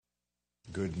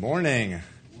Good morning.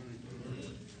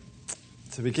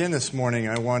 To begin this morning,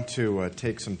 I want to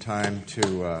take some time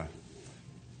to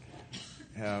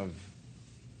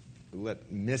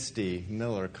let Misty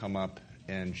Miller come up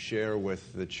and share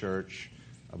with the church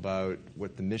about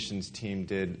what the missions team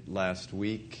did last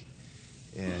week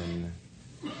in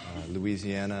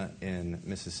Louisiana and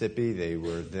Mississippi. They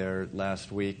were there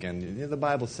last week, and the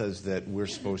Bible says that we're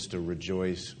supposed to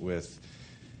rejoice with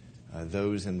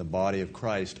those in the body of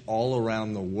Christ all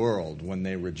around the world when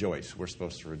they rejoice. We're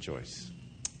supposed to rejoice.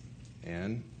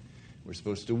 And we're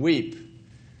supposed to weep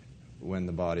when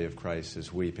the body of Christ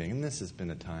is weeping. And this has been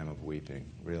a time of weeping,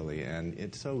 really. And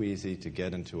it's so easy to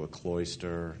get into a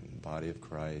cloister, body of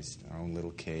Christ, our own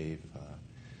little cave,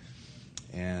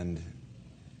 and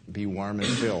be warm and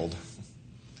filled,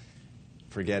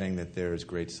 forgetting that there is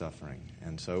great suffering.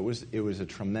 And so it was a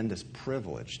tremendous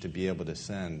privilege to be able to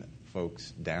send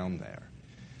folks down there.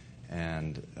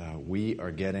 And we are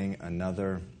getting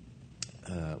another,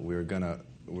 we're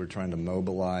trying to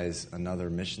mobilize another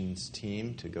missions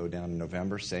team to go down in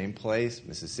November, same place,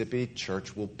 Mississippi.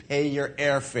 Church will pay your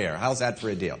airfare. How's that for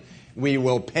a deal? We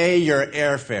will pay your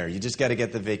airfare. You just got to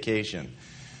get the vacation.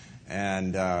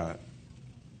 And are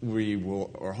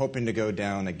hoping to go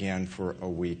down again for a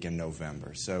week in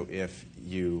November. So if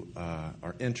you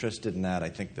are interested in that, I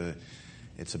think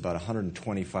it's about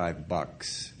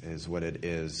 $125 is what it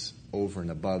is over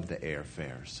and above the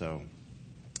airfare. So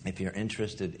if you're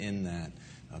interested in that,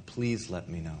 please let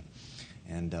me know.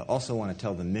 And also want to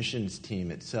tell the missions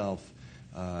team itself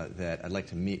that I'd like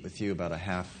to meet with you about a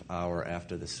half hour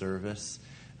after the service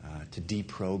to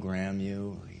deprogram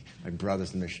you. My brother's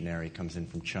the missionary, comes in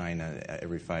from China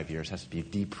every 5 years, has to be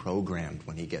deprogrammed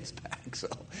when he gets back. So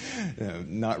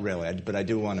not really, but I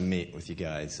do want to meet with you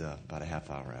guys about a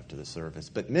half hour after the service.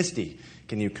 But Misty,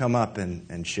 can you come up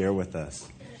and share with us?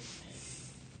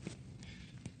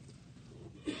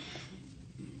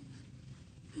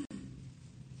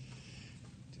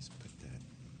 Just put that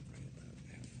right there.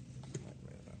 Okay.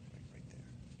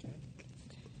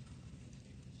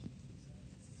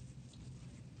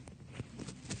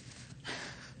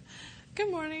 Good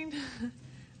morning.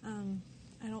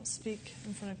 I don't speak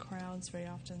in front of crowds very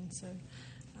often,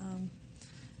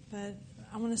 but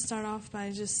I want to start off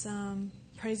by just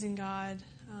praising God.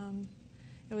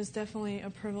 It was definitely a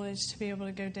privilege to be able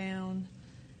to go down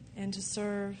and to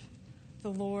serve the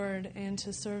Lord and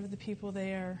to serve the people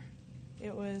there.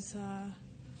 It was,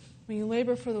 when you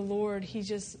labor for the Lord, He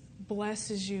just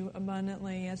blesses you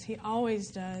abundantly, as He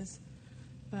always does.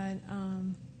 But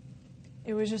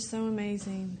it was just so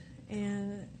amazing.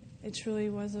 And it truly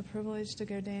was a privilege to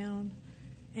go down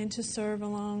and to serve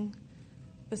along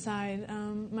beside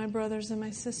my brothers and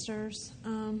my sisters.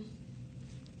 I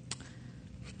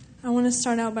want to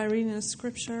start out by reading a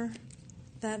scripture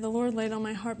that the Lord laid on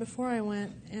my heart before I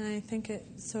went, and I think it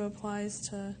so applies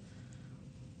to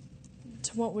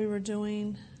what we were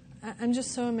doing. I'm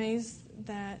just so amazed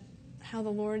that how the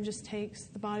Lord just takes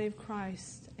the body of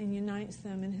Christ and unites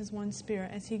them in His one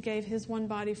Spirit, as He gave His one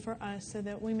body for us so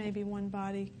that we may be one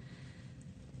body.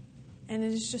 And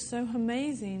it is just so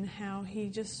amazing how He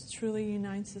just truly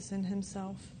unites us in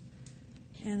Himself.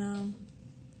 And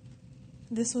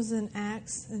this was in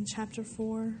Acts in chapter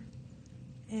 4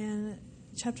 and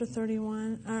chapter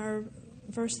 31, or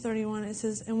verse 31. It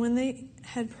says, "And when they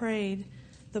had prayed,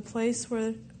 the place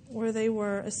where they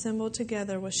were assembled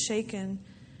together was shaken,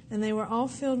 and they were all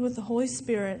filled with the Holy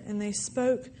Spirit, and they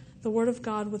spoke the word of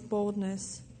God with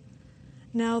boldness.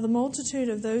 Now the multitude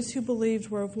of those who believed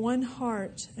were of one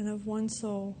heart and of one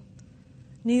soul.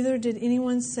 Neither did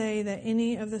anyone say that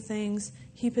any of the things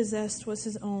he possessed was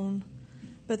his own,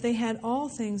 but they had all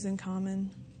things in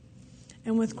common.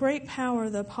 And with great power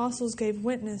the apostles gave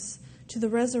witness to the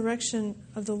resurrection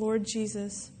of the Lord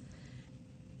Jesus,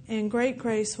 and great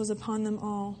grace was upon them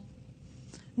all.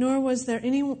 Nor was there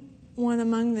anyone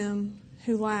among them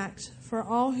who lacked, for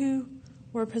all who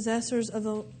were possessors of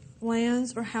the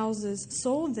lands or houses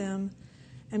sold them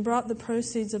and brought the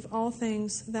proceeds of all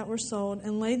things that were sold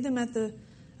and laid them at the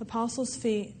apostles'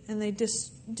 feet, and they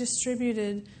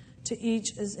distributed to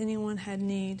each as anyone had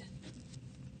need."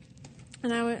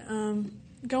 And I went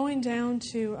going down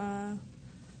to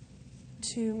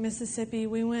Mississippi.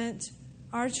 We went,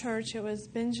 our church. It was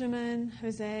Benjamin,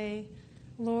 Jose,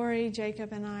 Lori,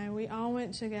 Jacob, and I. We all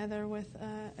went together with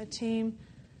a team.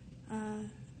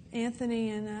 Anthony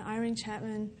and Irene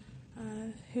Chapman,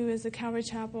 who is a Calvary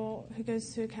Chapel, who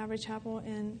goes to a Calvary Chapel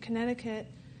in Connecticut.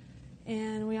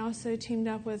 And we also teamed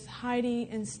up with Heidi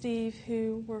and Steve,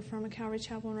 who were from a Calvary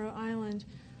Chapel in Rhode Island.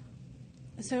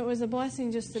 So it was a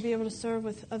blessing just to be able to serve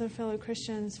with other fellow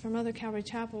Christians from other Calvary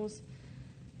Chapels.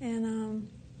 And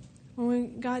when we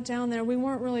got down there, we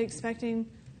weren't really expecting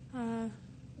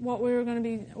what we were going to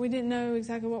be. We didn't know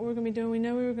exactly what we were going to be doing. We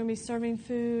know we were going to be serving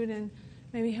food and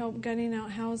maybe help gutting out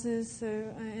houses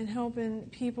and helping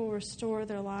people restore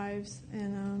their lives.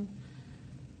 And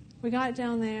we got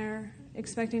down there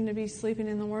expecting to be sleeping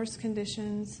in the worst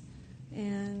conditions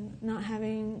and not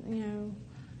having,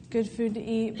 good food to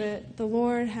eat. But the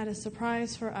Lord had a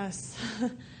surprise for us.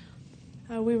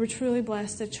 We were truly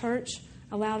blessed. The church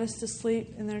allowed us to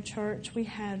sleep in their church. We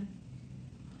had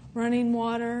running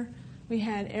water. We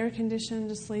had air conditioning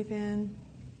to sleep in.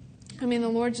 I mean, the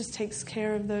Lord just takes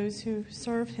care of those who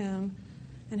serve Him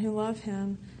and who love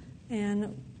Him.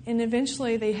 And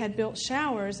eventually they had built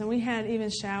showers, and we had even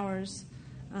showers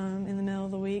in the middle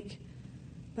of the week.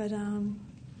 But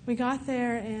we got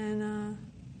there, and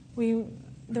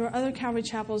there were other Calvary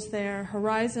chapels there.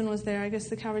 Horizon was there, I guess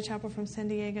the Calvary Chapel from San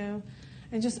Diego,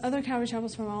 and just other Calvary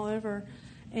chapels from all over.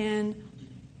 And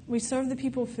we served the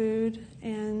people food,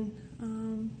 and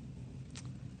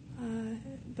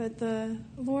but the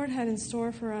Lord had in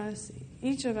store for us,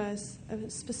 each of us, a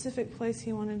specific place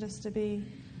He wanted us to be.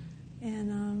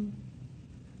 And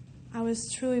I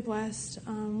was truly blessed.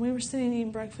 We were sitting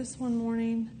eating breakfast one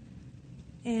morning,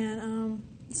 and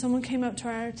someone came up to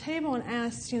our table and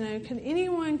asked, could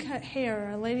anyone cut hair?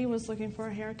 A lady was looking for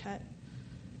a haircut.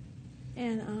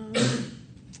 And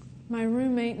my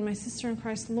roommate and my sister in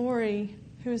Christ, Lori,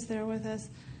 who was there with us,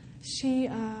 she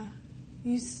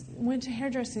went to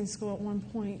hairdressing school at one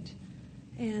point.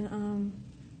 And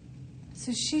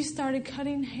so she started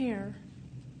cutting hair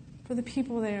for the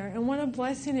people there. And what a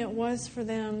blessing it was for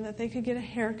them that they could get a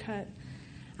haircut.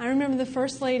 I remember the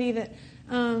first lady that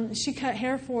she cut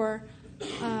hair for,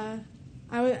 the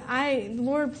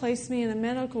Lord placed me in a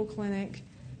medical clinic,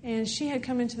 and she had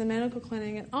come into the medical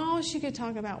clinic, and all she could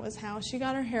talk about was how she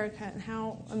got her hair cut and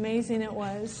how amazing it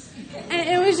was. And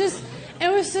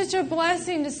it was such a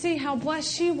blessing to see how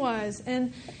blessed she was.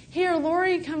 And here,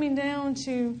 Lori coming down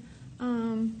to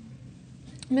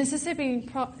Mississippi,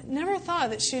 never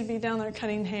thought that she'd be down there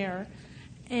cutting hair.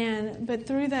 But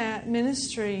through that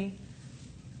ministry,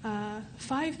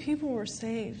 5 people were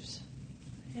saved.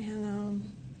 And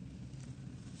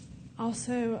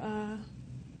also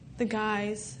the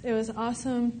guys. It was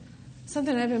awesome.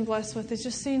 Something I've been blessed with is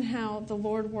just seeing how the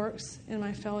Lord works in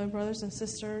my fellow brothers and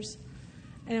sisters.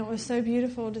 And it was so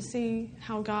beautiful to see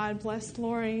how God blessed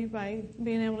Lori by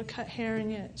being able to cut hair,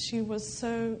 and yet she blessed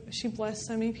so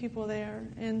many people there.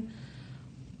 And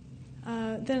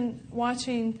then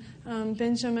watching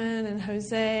Benjamin and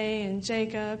Jose and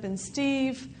Jacob and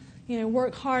Steve,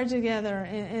 work hard together,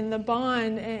 and the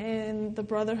bond and the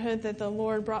brotherhood that the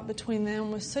Lord brought between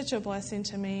them was such a blessing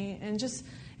to me. And just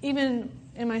even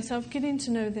in myself, getting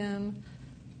to know them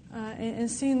and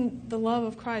seeing the love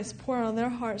of Christ pour out of their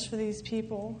hearts for these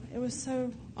people, it was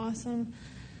so awesome.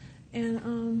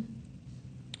 And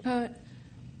but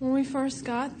when we first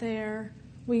got there,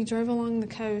 we drove along the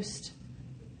coast,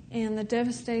 and the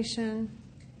devastation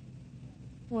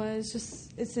was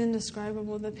it's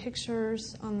indescribable. The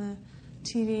pictures on the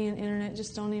TV and internet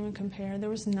just don't even compare. There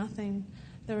was nothing.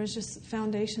 There was just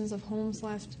foundations of homes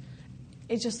left.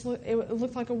 It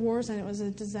looked like a war zone. It was a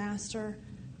disaster.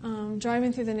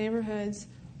 Driving through the neighborhoods,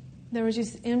 there were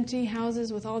just empty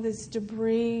houses with all this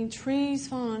debris, trees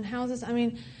falling on houses. I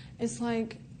mean, it's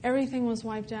like everything was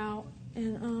wiped out.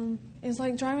 And it's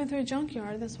like driving through a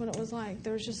junkyard. That's what it was like.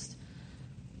 There was just,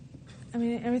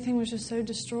 everything was just so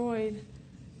destroyed.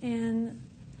 And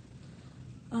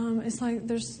it's like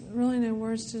there's really no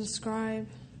words to describe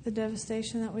the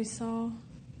devastation that we saw.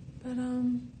 But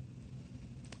then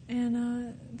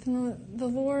the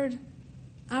Lord,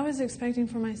 I was expecting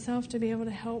for myself to be able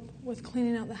to help with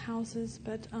cleaning out the houses,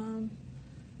 but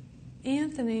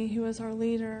Anthony, who was our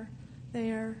leader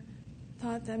there,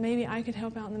 thought that maybe I could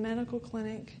help out in the medical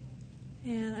clinic.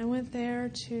 And I went there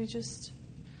to just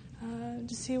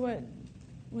to see what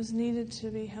was needed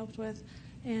to be helped with.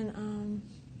 And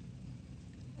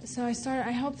so I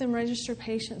helped them register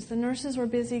patients. The nurses were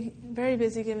busy, very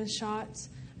busy, giving shots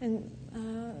and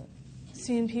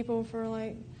seeing people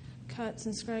for cuts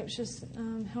and scrapes, just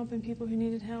helping people who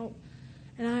needed help.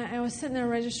 And I was sitting there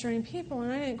registering people,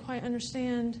 and I didn't quite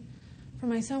understand for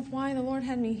myself why the Lord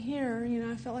had me here.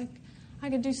 I felt like I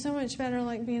could do so much better,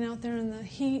 being out there in the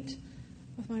heat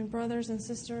with my brothers and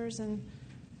sisters, and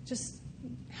just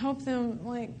help them,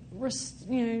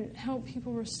 help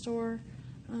people restore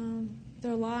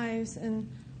their lives. And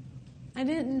I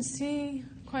didn't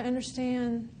quite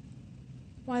understand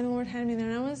why the Lord had me there.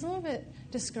 And I was a little bit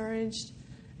discouraged.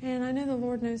 And I know the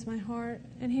Lord knows my heart,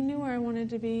 and He knew where I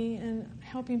wanted to be and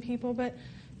helping people. But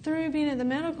through being at the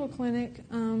medical clinic,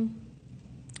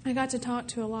 I got to talk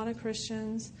to a lot of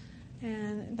Christians,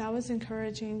 and that was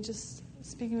encouraging, just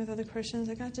speaking with other Christians.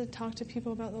 I got to talk to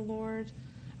people about the Lord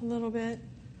a little bit.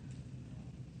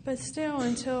 But still,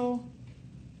 until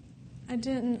I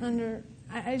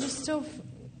I just still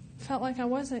felt like I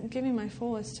wasn't giving my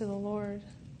fullest to the Lord.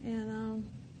 And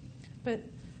but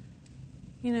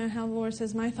you know how the Lord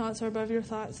says, "My thoughts are above your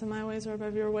thoughts, and my ways are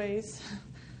above your ways."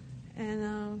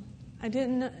 And He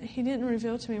didn't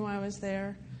reveal to me why I was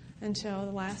there until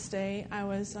the last day.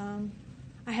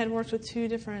 I had worked with 2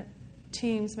 different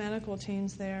teams, medical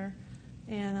teams there,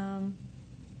 and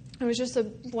it was just a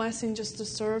blessing just to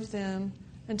serve them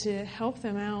and to help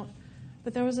them out.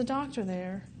 But there was a doctor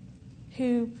there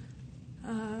who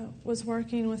was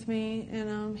working with me,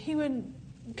 and he would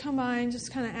come by and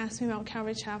just kind of ask me about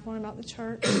Calvary Chapel and about the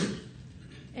church.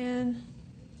 And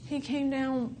he came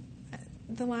down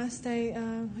the last day,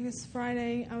 I guess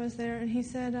Friday, I was there, and he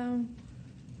said,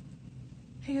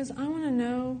 he goes, "I want to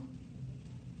know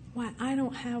why I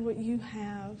don't have what you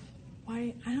have,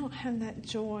 why I don't have that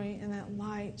joy and that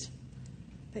light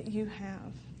that you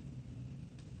have."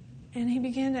 And he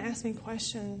began to ask me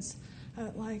questions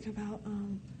like about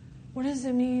what does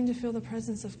it mean to feel the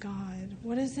presence of God?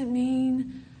 What does it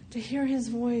mean to hear His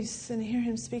voice and hear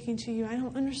Him speaking to you? I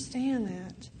don't understand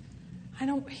that. I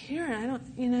don't hear it. I don't,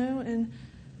 and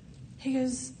he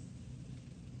goes,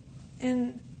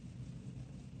 and,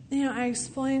 I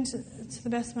explained to the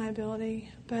best of my ability,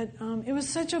 but it was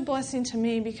such a blessing to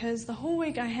me because the whole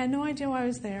week I had no idea why I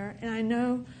was there, and I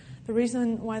know the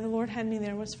reason why the Lord had me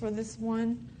there was for this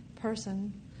one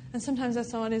person. And sometimes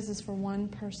that's all it is for one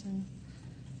person.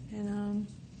 And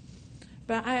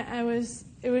but it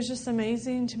was just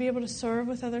amazing to be able to serve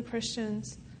with other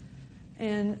Christians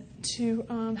and to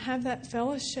have that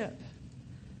fellowship.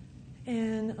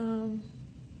 And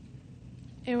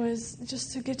it was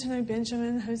just to get to know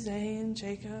Benjamin, Jose, and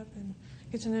Jacob, and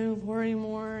get to know Lori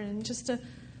more, and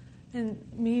and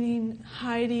meeting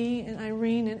Heidi and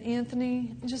Irene and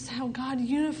Anthony, and just how God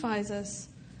unifies us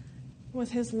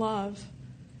with His love.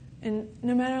 And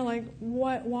no matter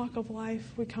what walk of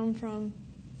life we come from,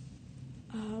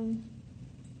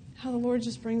 how the Lord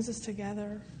just brings us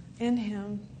together in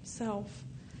Himself.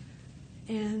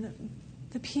 And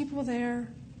the people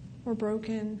there were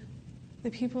broken. The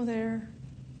people there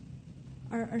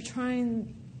are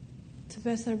trying to the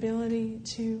best of their ability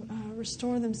to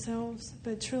restore themselves,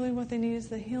 but truly what they need is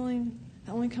the healing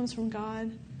that only comes from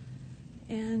God.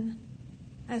 And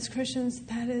as Christians,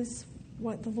 that is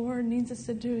what the Lord needs us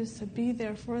to do, is to be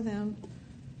there for them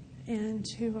and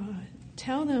to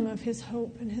tell them of His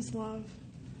hope and His love,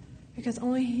 because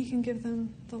only He can give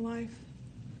them the life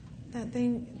that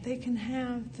they can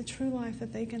have, the true life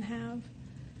that they can have.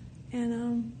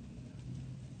 And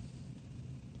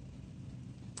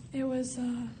it was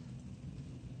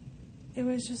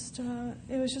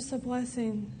just a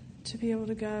blessing to be able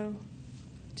to go,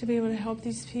 to be able to help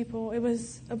these people. It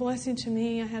was a blessing to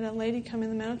me. I had a lady come in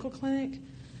the medical clinic,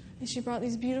 and she brought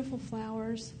these beautiful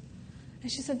flowers.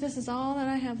 And she said, "This is all that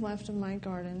I have left of my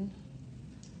garden.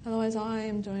 Otherwise, all I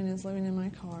am doing is living in my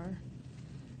car."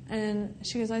 And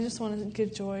she goes, "I just want to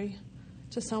give joy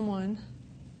to someone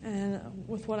and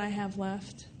with what I have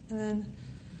left." And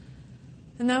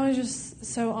that was just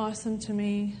so awesome to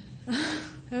me.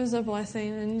 It was a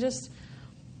blessing. And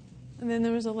then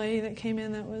there was a lady that came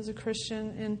in that was a Christian,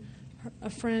 and a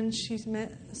friend she's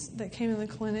met that came in the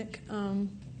clinic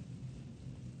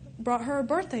brought her a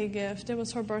birthday gift. It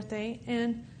was her birthday,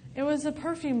 and it was a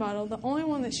perfume bottle, the only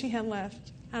one that she had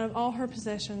left out of all her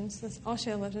possessions. That's all she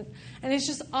had left. And it's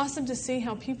just awesome to see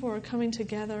how people are coming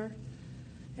together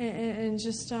and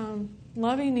just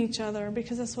loving each other,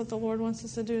 because that's what the Lord wants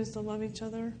us to do, is to love each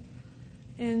other.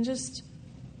 And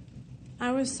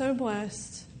I was so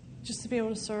blessed just to be able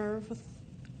to serve with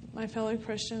my fellow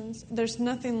Christians. There's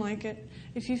nothing like it.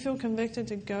 If you feel convicted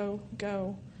to go,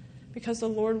 because the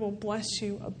Lord will bless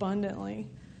you abundantly.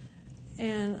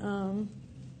 And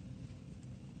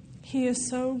He is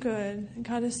so good.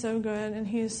 God is so good, and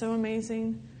He is so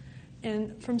amazing.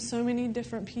 And from so many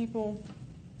different people,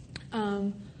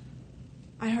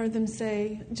 I heard them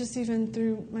say, just even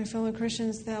through my fellow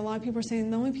Christians, that a lot of people are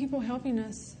saying the only people helping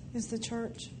us is the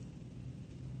church.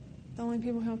 The only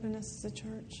people helping us is the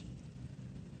church.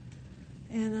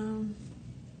 And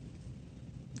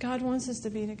God wants us to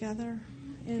be together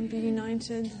and be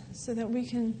united so that we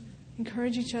can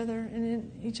encourage each other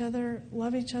and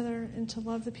love each other, and to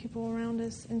love the people around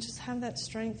us and just have that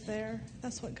strength there.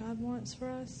 That's what God wants for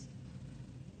us.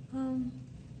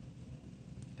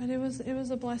 But it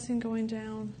was a blessing going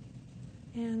down,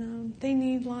 and they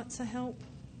need lots of help.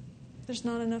 there's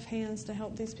not enough hands to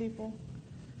help these people.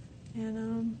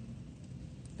 And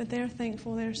but they're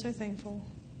thankful. They're so thankful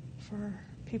for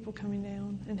people coming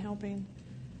down and helping.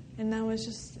 And that was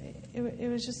just, it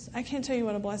was just, I can't tell you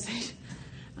what a blessing.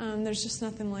 There's just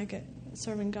nothing like it,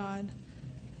 serving God.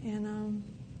 And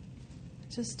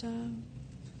just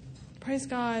praise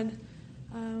God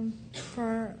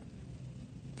for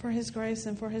His grace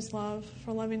and for His love,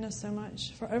 for loving us so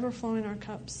much, for overflowing our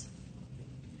cups.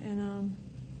 And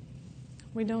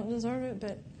we don't deserve it,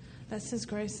 but that's His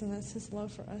grace and that's His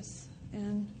love for us.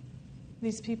 And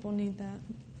these people need that.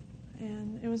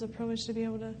 And it was a privilege to be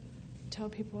able to tell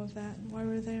people of that while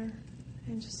we were there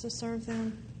and just to serve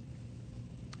them.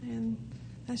 And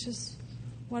that's just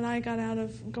what I got out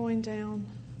of going down.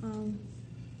 And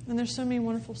there's so many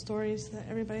wonderful stories that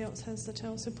everybody else has to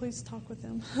tell, so please talk with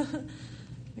them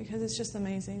because it's just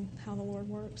amazing how the Lord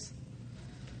works.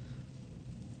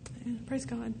 And praise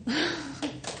God.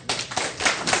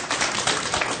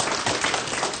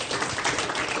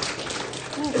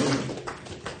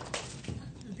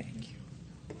 Thank you.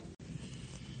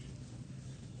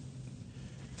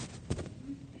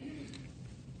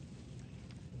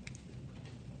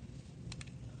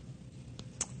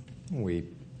 We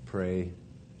pray.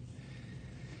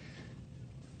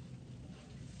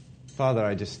 Father,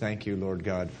 I just thank you, Lord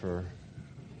God, for,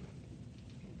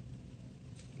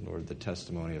 Lord, the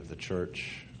testimony of the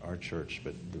church, our church,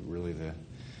 but really the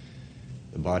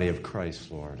body of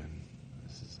Christ, Lord. And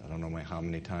I don't know how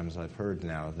many times I've heard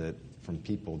now that from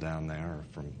people down there, or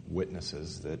from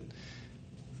witnesses, that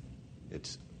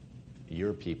it's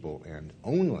your people and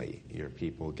only your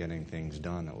people getting things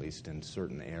done, at least in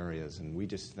certain areas. And we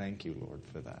just thank you, Lord,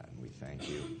 for that. And we thank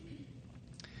you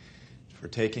for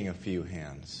taking a few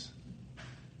hands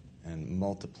and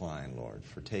multiplying, Lord,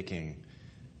 for taking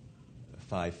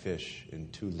 5 fish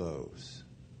and 2 loaves,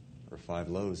 or 5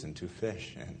 loaves and 2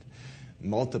 fish, and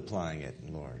multiplying it,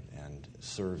 Lord, and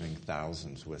serving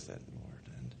thousands with it, Lord.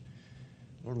 And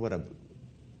Lord,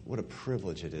 what a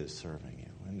privilege it is serving you.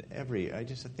 And I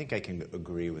think I can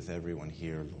agree with everyone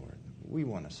here, Lord. We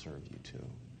want to serve you too.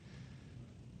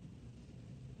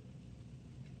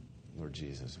 Lord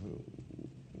Jesus,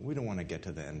 we don't want to get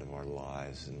to the end of our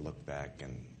lives and look back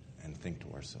and think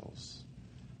to ourselves,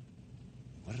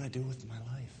 what did I do with my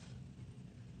life?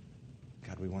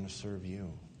 God, we want to serve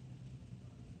you.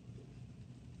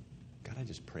 God, I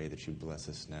just pray that you bless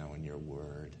us now in your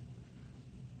word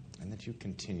and that you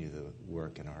continue the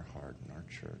work in our heart and our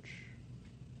church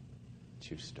that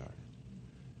you've started.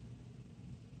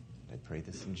 I pray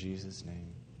this in Jesus'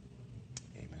 name.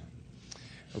 Amen.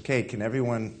 Okay, can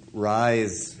everyone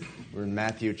rise? We're in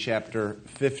Matthew chapter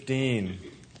 15.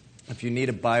 If you need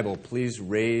a Bible, please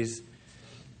raise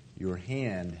your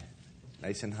hand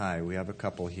nice and high. We have a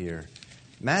couple here.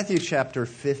 Matthew chapter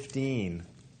 15.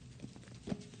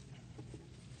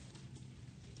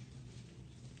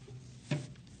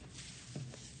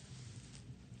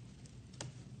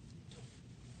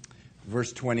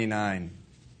 Verse 29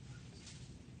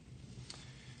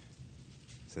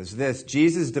 says this: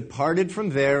 Jesus departed from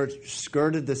there,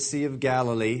 skirted the Sea of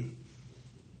Galilee,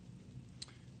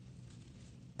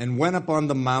 and went up on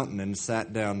the mountain and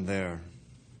sat down there.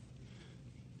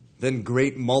 Then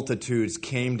great multitudes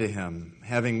came to him,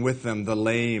 having with them the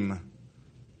lame,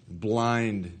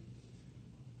 blind,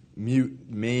 mute,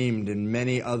 maimed, and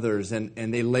many others, and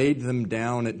they laid them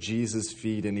down at Jesus'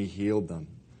 feet, and he healed them.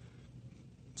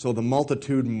 So the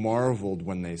multitude marveled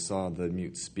when they saw the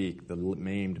mute speak, the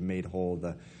maimed made whole,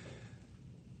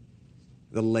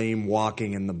 the lame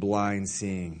walking, and the blind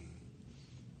seeing.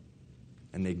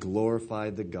 And they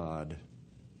glorified the God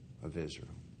of Israel.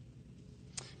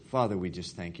 Father, we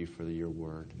just thank you for your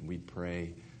word. And we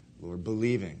pray, Lord,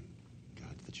 believing,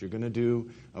 God, that you're going to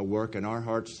do a work in our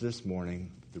hearts this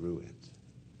morning through it.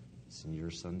 It's in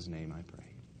your Son's name I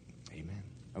pray. Amen.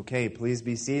 Okay, please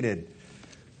be seated.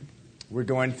 We're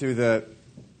going through the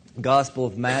Gospel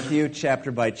of Matthew,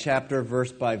 chapter by chapter,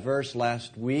 verse by verse.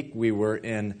 Last week we were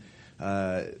in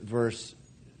verse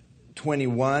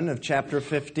 21 of chapter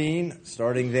 15,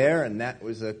 starting there, and that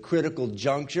was a critical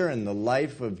juncture in the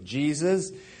life of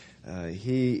Jesus.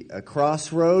 A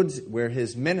crossroads where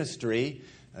his ministry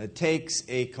takes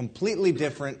a completely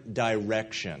different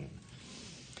direction.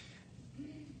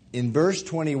 In verse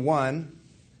 21,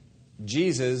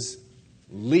 Jesus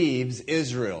leaves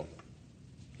Israel.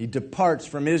 He departs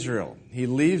from Israel. He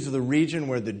leaves the region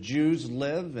where the Jews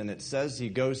live, and it says he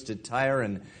goes to Tyre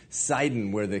and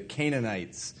Sidon, where the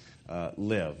Canaanites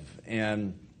live.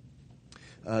 And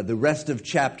the rest of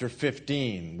chapter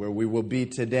 15, where we will be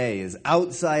today, is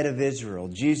outside of Israel.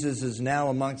 Jesus is now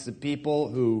amongst the people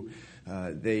who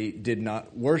They did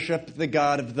not worship the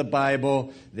God of the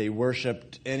Bible. They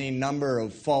worshiped any number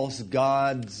of false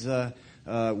gods,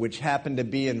 which happened to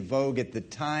be in vogue at the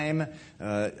time,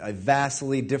 a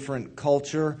vastly different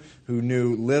culture who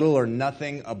knew little or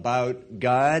nothing about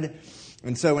God.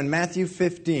 And so in Matthew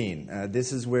 15,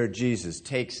 this is where Jesus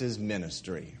takes his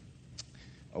ministry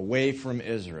away from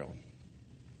Israel.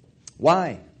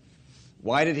 Why?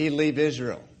 Why did he leave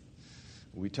Israel?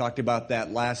 We talked about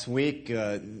that last week.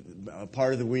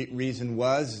 Part of the reason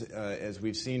was, as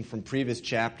we've seen from previous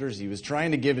chapters, he was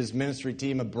trying to give his ministry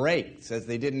team a break. It says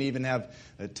they didn't even have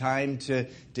time to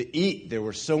eat. There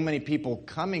were so many people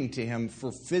coming to him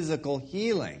for physical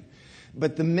healing.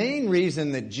 But the main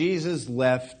reason that Jesus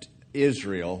left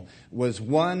Israel was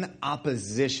one,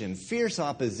 opposition, fierce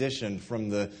opposition from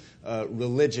the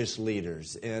religious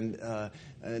leaders. And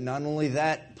not only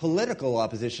that, political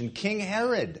opposition. King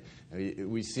Herod,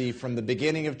 we see from the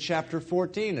beginning of chapter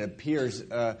 14, it appears,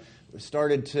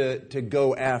 started to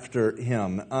go after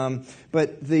him.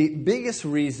 But the biggest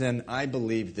reason I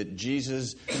believe that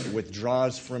Jesus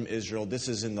withdraws from Israel, this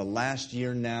is in the last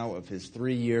year now of his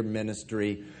 3-year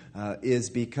ministry, is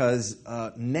because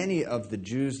many of the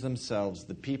Jews themselves,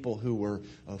 the people who were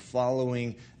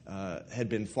had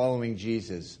been following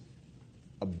Jesus,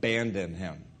 abandoned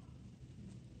him.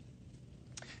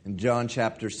 In John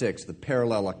chapter 6, the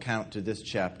parallel account to this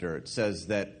chapter, it says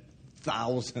that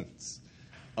thousands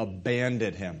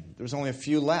abandoned him. There was only a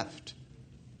few left.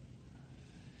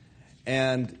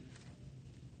 And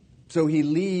so he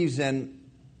leaves, and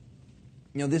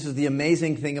this is the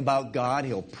amazing thing about God.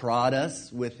 He'll prod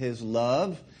us with his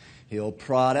love. He'll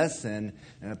prod us and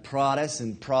prod us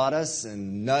and prod us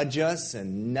and nudge us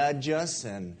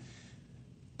and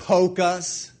poke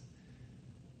us.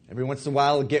 Every once in a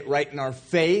while, he'll get right in our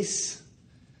face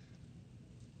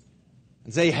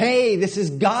and say, "Hey, this is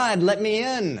God, let me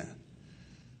in." And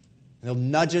he'll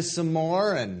nudge us some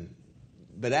more,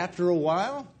 but after a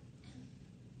while,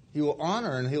 he will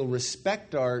honor and he'll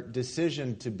respect our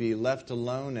decision to be left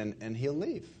alone, and he'll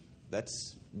leave.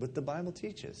 That's what the Bible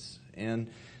teaches. And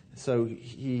so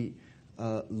he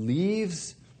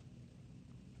leaves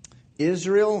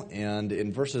Israel, and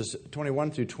in verses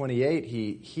 21 through 28,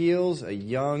 he heals a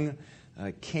young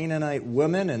Canaanite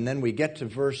woman. And then we get to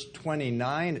verse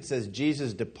 29. It says,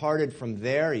 Jesus departed from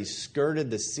there. He skirted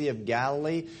the Sea of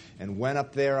Galilee and went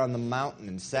up there on the mountain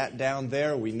and sat down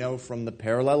there. We know from the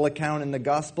parallel account in the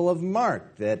Gospel of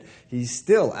Mark that he's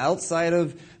still outside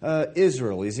of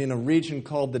Israel. He's in a region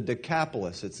called the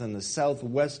Decapolis. It's on the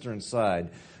southwestern side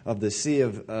of the Sea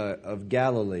of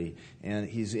Galilee, and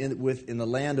he's in the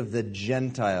land of the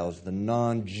Gentiles, the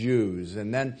non-Jews.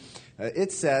 And then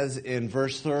it says in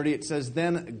verse 30, it says,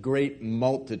 then great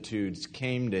multitudes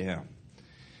came to him,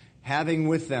 having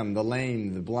with them the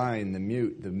lame, the blind, the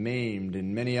mute, the maimed,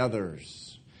 and many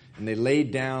others. And they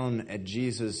laid down at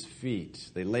Jesus'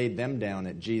 feet. They laid them down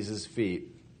at Jesus'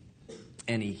 feet,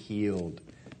 and he healed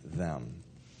them.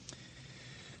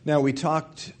 Now, we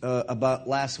talked about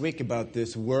last week about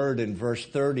this word in verse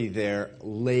 30 there,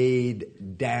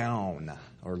 laid down,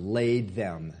 or laid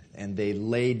them, and they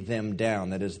laid them down.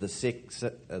 That is the sick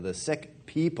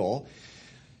people.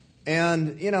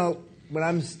 And, when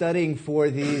I'm studying for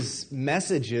these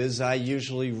messages, I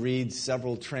usually read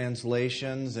several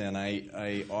translations, and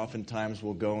I oftentimes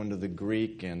will go into the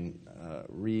Greek and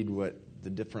read what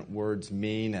the different words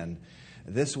mean. And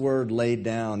this word laid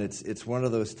down, it's one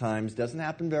of those times, doesn't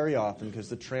happen very often because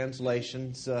the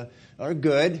translations are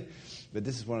good, but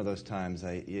this is one of those times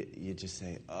you just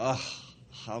say,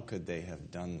 how could they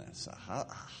have done this?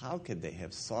 How could they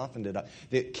have softened it up?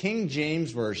 The King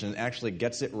James Version actually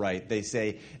gets it right. They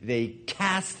say they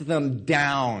cast them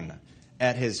down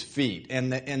at his feet.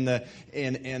 And the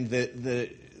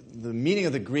meaning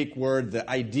of the Greek word, the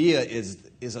idea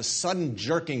is a sudden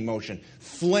jerking motion,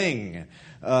 fling.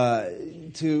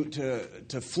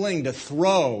 To fling, to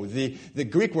throw. The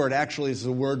Greek word actually is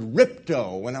the word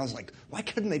ripto. And I was like, why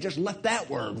couldn't they just left that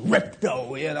word,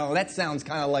 ripto? That sounds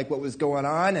kind of like what was going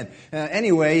on. And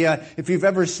anyway, if you've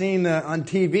ever seen on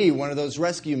TV one of those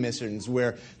rescue missions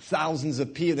where thousands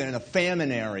of people, they're in a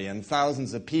famine area, and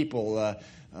thousands of people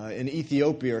in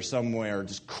Ethiopia or somewhere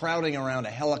just crowding around a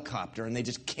helicopter, and they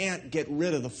just can't get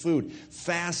rid of the food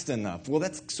fast enough. Well,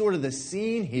 that's sort of the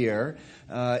scene here.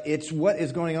 It's what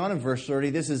is going on in verse 30.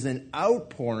 This is an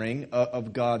outpouring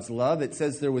of God's love. It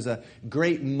says there was a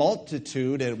great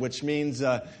multitude, which means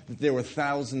that there were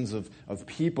thousands of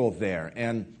people there.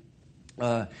 And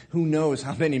Who knows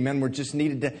how many men were just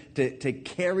needed to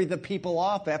carry the people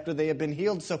off after they had been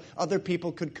healed so other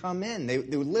people could come in. They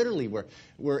literally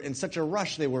were in such a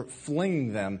rush, they were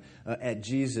flinging them at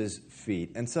Jesus'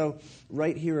 feet. And so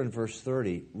right here in verse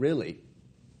 30, really,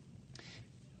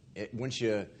 once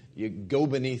you go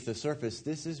beneath the surface,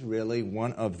 this is really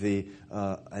one of the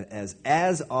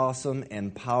as awesome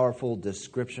and powerful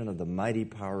description of the mighty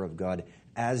power of God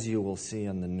as you will see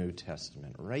in the New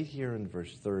Testament. Right here in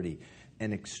verse 30,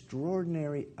 an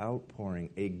extraordinary outpouring,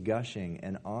 a gushing,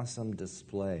 an awesome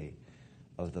display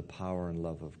of the power and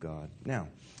love of God. Now,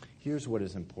 here's what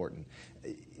is important.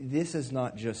 This is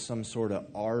not just some sort of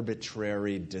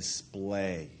arbitrary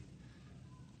display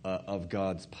of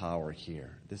God's power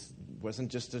here. This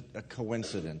wasn't just a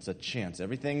coincidence, a chance.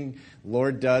 Everything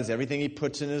Lord does, everything He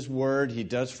puts in His Word, He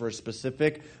does for a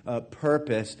specific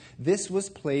purpose. This was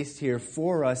placed here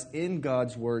for us in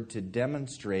God's Word to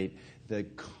demonstrate the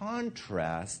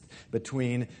contrast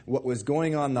between what was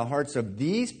going on in the hearts of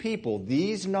these people,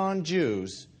 these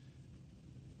non-Jews,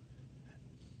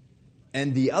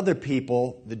 and the other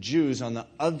people, the Jews, on the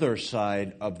other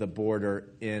side of the border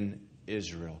in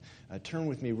Israel. Turn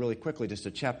with me really quickly just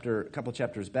a couple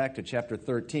chapters back to chapter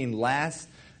 13. Last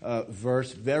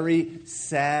verse, very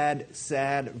sad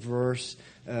verse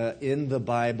in the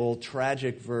Bible,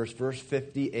 tragic verse, verse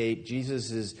 58.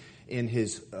 Jesus is in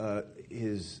his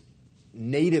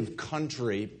native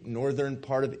country, northern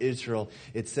part of Israel.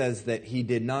 It says that He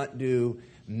did not do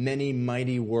many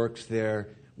mighty works there.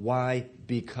 Why?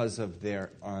 Because of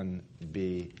their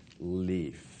unbelief.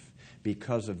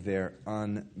 Because of their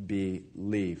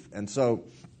unbelief. And so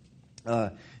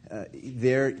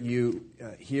there you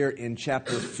here in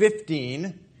chapter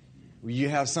 15, you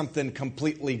have something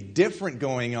completely different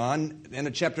going on.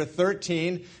 In chapter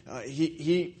 13,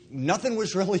 nothing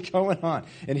was really going on.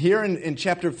 And here in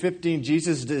chapter 15,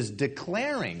 Jesus is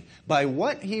declaring by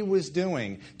what He was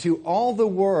doing to all the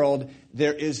world,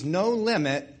 there is no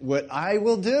limit what I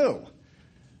will do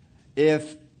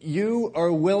if you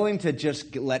are willing to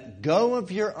just let go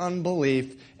of your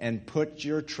unbelief and put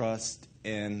your trust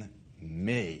in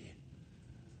me.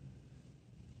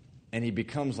 And He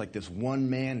becomes like this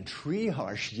one-man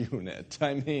triage unit.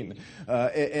 I mean,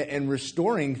 and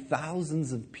restoring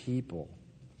thousands of people.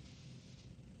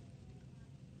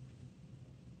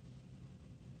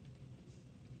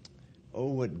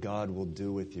 Oh, what God will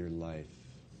do with your life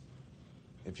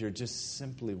if you're just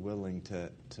simply willing to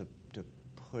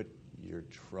put your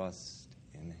trust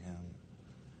in Him.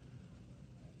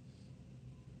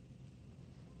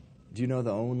 Do you know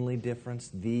the only difference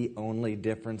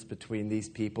between these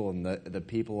people and the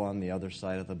people on the other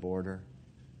side of the border?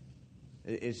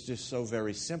 It's just so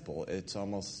very simple. It's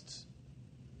almost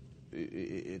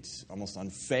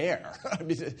unfair. I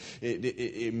mean,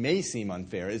 it may seem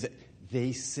unfair. Is it?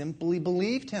 They simply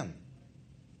believed Him.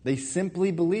 They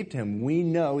simply believed Him. We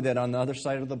know that on the other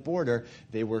side of the border,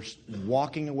 they were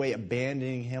walking away,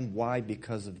 abandoning Him. Why?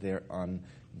 Because of their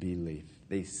unbelief.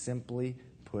 They simply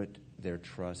put their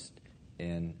trust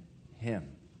in Him.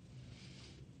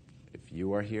 If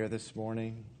you are here this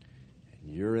morning,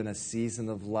 and you're in a season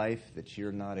of life that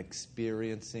you're not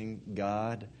experiencing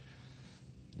God,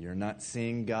 you're not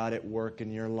seeing God at work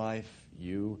in your life,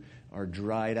 you are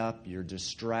dried up, you're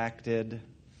distracted,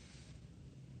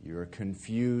 you're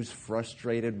confused,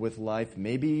 frustrated with life.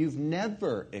 Maybe you've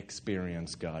never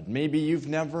experienced God. Maybe you've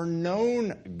never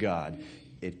known God.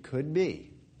 It could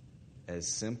be as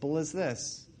simple as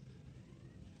this.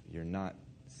 You're not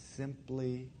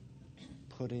simply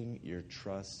putting your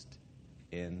trust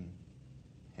in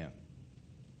Him.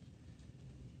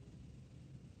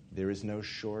 There is no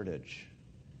shortage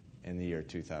in the year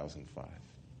 2005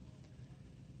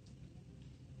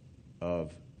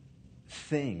 of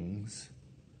things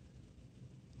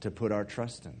to put our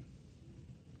trust in,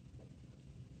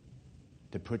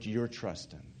 to put your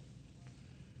trust in.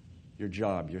 Your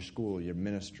job, your school, your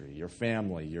ministry, your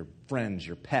family, your friends,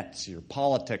 your pets, your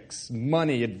politics,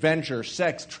 money, adventure,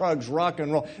 sex, drugs, rock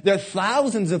and roll. There are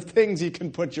thousands of things you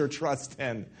can put your trust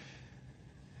in.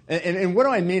 And what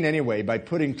do I mean anyway by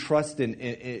putting trust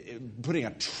putting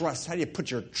a trust? How do you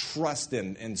put your trust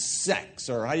in sex,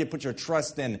 or how do you put your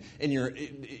trust in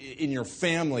your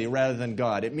family rather than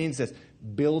God? It means this: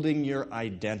 building your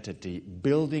identity,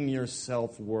 building your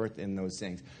self-worth in those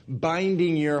things,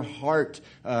 binding your heart,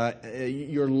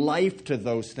 your life to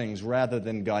those things rather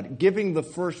than God, giving the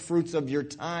first fruits of your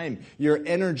time, your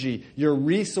energy, your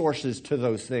resources to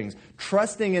those things,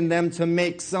 trusting in them to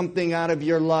make something out of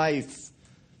your life.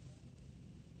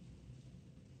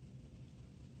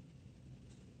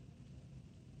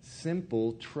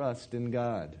 Simple trust in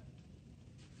God.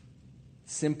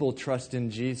 simple trust in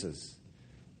Jesus.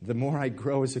 The more I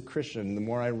grow as a Christian, the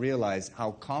more I realize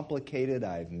how complicated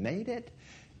I've made it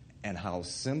and how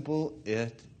simple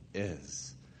it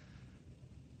is.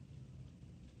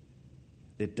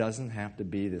 It doesn't have to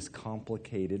be this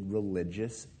complicated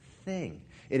religious thing.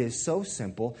 It is so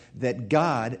simple that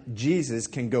God, Jesus,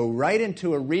 can go right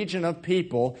into a region of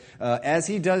people, as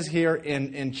he does here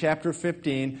in chapter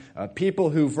 15, people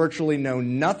who virtually know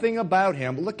nothing about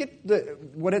him. Look at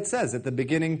what it says at the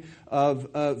beginning of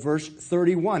verse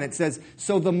 31. It says,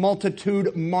 so the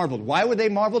multitude marveled. Why would they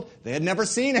marvel? They had never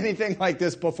seen anything like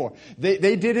this before.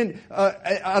 They didn't,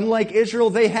 unlike Israel,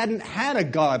 they hadn't had a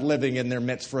God living in their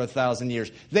midst for 1,000 years.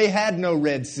 They had no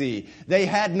Red Sea. They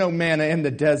had no manna in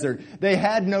the desert. They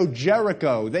had no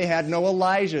Jericho. They had no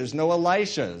Elijahs, no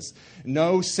Elishas,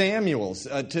 no Samuels,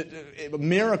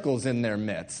 miracles in their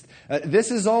midst.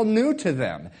 This is all new to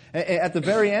them. At the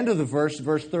very end of the verse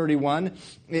 31,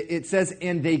 it says,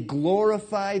 and they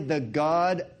glorified the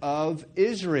God of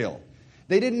Israel.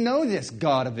 They didn't know this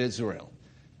God of Israel.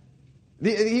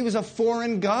 He was a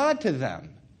foreign God to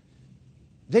them.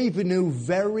 They knew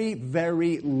very,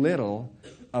 very little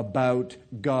about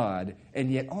God, and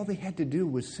yet all they had to do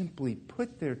was simply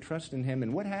put their trust in him.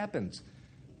 And what happens?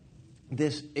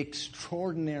 This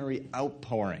extraordinary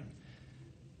outpouring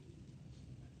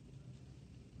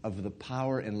of the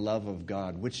power and love of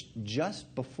God, which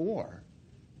just before,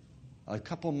 a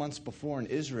couple months before in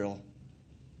Israel,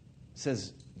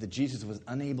 says that Jesus was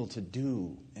unable to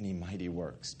do any mighty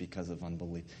works because of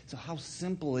unbelief. So how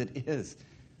simple it is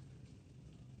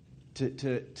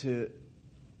to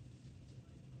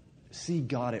see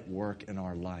God at work in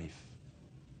our life.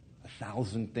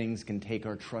 1,000 things can take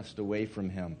our trust away from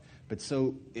him. But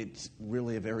so it's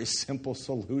really a very simple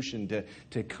solution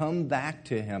to come back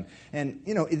to him. And,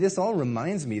 you know, this all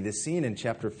reminds me, this scene in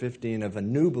chapter 15 of a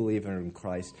new believer in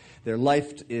Christ. Their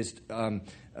life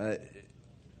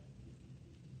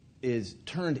is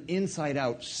turned inside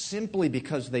out simply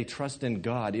because they trust in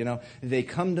God. You know, they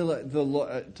come to the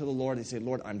Lord. They say,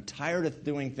 Lord, I'm tired of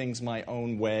doing things my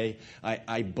own way.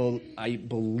 I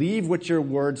believe what your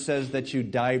word says, that you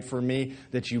died for me,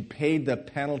 that you paid the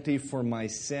penalty for my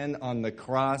sin on the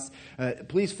cross.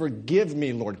 Please forgive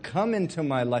me, Lord. Come into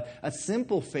my life. A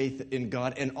simple faith in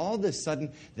God. And all of a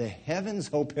sudden, the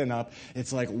heavens open up.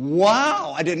 It's like,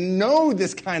 wow, I didn't know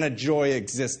this kind of joy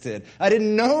existed. I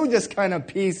didn't know this kind of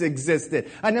peace existed.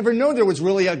 I never knew there was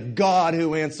really a God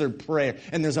who answered prayer.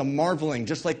 And there's a marveling,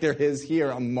 just like there is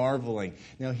here, a marveling.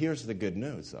 Now, here's the good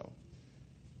news, though.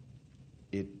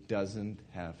 It doesn't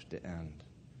have to end.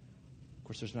 Of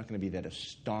course, there's not going to be that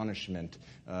astonishment,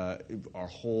 our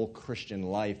whole Christian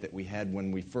life that we had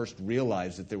when we first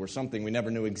realized that there was something we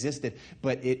never knew existed.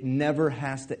 But it never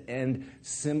has to end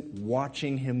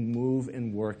watching him move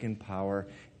and work in power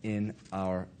in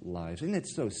our lives. And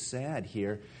it's so sad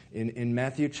here in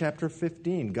Matthew chapter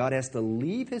 15. God has to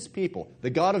leave his people.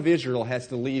 The God of Israel has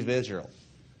to leave Israel.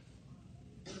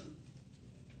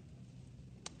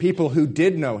 People who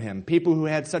did know him, people who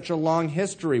had such a long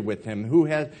history with him, who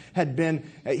he had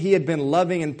been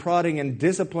loving and prodding and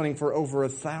disciplining for over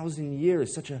 1,000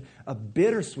 years. Such a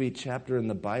bittersweet chapter in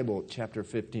the Bible, chapter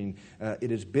 15.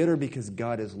 It is bitter because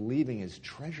God is leaving his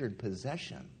treasured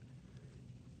possession.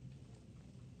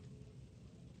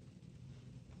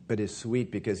 But is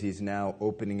sweet because he's now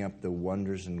opening up the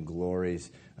wonders and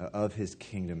glories of his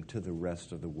kingdom to the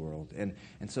rest of the world. And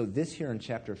so this here in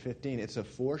chapter 15, it's a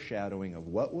foreshadowing of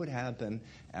what would happen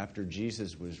after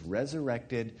Jesus was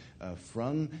resurrected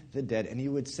from the dead, and he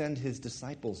would send his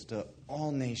disciples to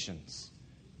all nations.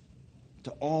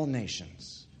 To all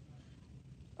nations.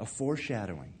 A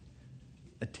foreshadowing.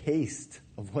 A taste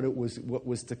of what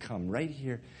was to come right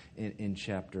here in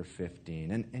chapter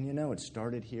 15. And you know, it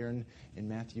started here in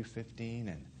Matthew 15,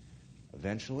 and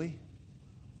eventually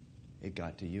it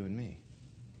got to you and me.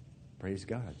 Praise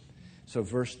God. So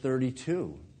verse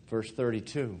 32,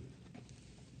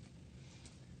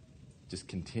 just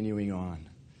continuing on.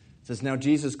 It says, now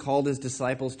Jesus called his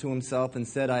disciples to himself and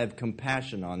said, I have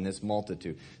compassion on this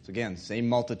multitude. So again, same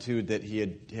multitude that he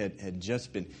had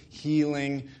just been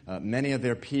healing many of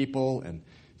their people. And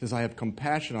says, I have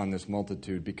compassion on this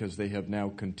multitude because they have now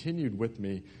continued with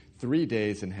me 3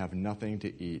 days and have nothing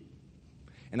to eat.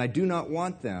 And I do not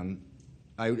want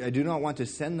to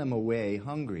send them away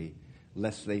hungry,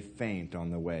 lest they faint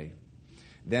on the way.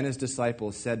 Then his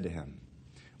disciples said to him,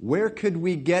 where could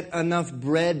we get enough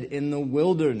bread in the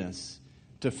wilderness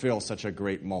to fill such a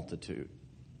great multitude?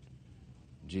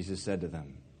 Jesus said to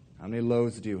them, how many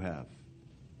loaves do you have?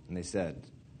 And they said,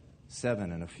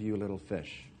 7 and a few little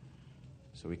fish.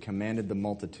 So he commanded the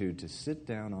multitude to sit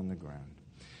down on the ground.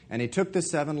 And he took the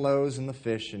 7 loaves and the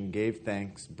fish and gave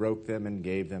thanks, broke them and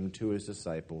gave them to his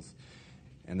disciples.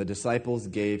 And the disciples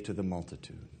gave to the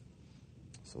multitude.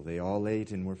 So they all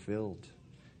ate and were filled.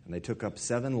 And they took up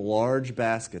 7 large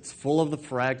baskets full of the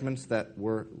fragments that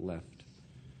were left.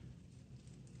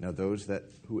 Now those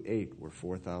who ate were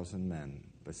 4,000 men,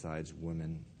 besides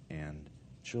women and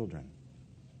children.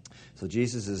 So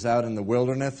Jesus is out in the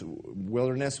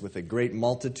wilderness with a great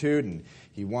multitude, and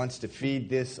he wants to feed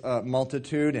this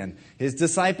multitude. And his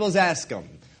disciples ask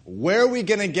him, where are we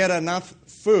going to get enough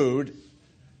food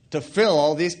to fill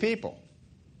all these people?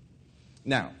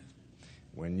 Now,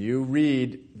 when you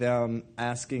read them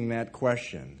asking that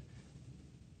question,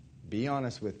 be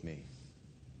honest with me.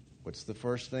 What's the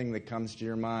first thing that comes to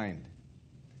your mind?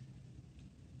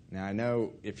 Now, I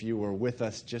know if you were with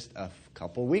us just a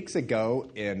couple weeks ago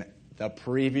in the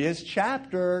previous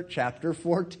chapter, chapter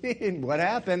 14, what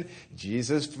happened?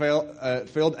 Jesus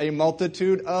filled a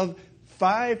multitude of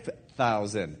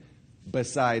 5,000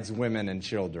 besides women and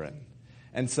children.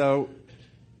 And so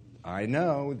I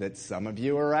know that some of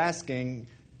you are asking,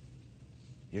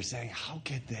 you're saying, how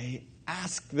could they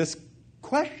ask this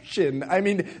question? I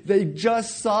mean, they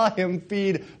just saw him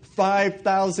feed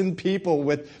 5,000 people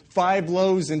with 5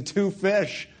 loaves and 2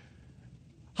 fish.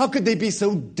 How could they be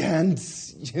so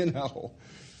dense,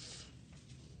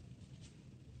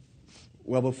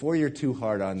 Well, before you're too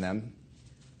hard on them,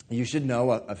 you should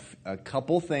know a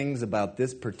couple things about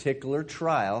this particular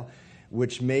trial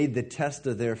which made the test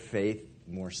of their faith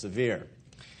more severe.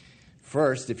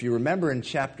 First, if you remember in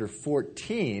chapter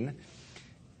 14,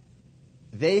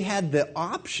 they had the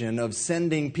option of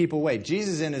sending people away.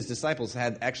 Jesus and his disciples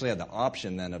actually had the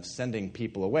option then of sending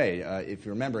people away. If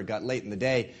you remember, it got late in the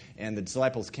day, and the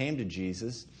disciples came to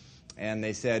Jesus, and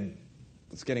they said,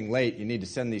 it's getting late, you need to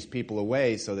send these people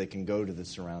away so they can go to the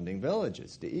surrounding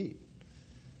villages to eat.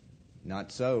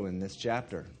 Not so in this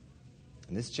chapter.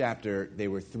 In this chapter, they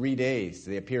were 3 days.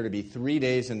 They appear to be 3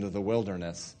 days into the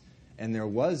wilderness, and there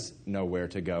was nowhere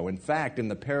to go. In fact, in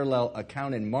the parallel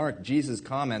account in Mark, Jesus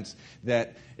comments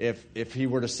that if he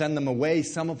were to send them away,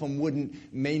 some of them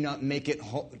may not make it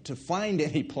to find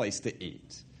any place to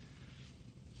eat.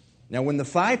 Now, when the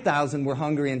 5,000 were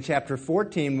hungry in chapter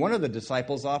 14, one of the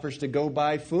disciples offers to go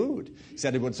buy food. He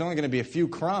said it's only going to be a few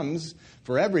crumbs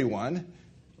for everyone,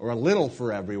 or a little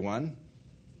for everyone,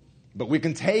 but we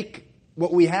can take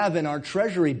what we have in our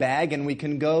treasury bag and we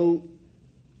can go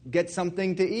get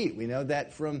something to eat. We know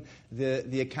that from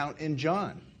the account in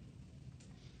John.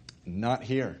 Not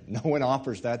here. No one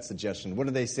offers that suggestion. What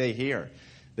do they say here?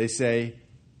 They say,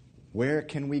 where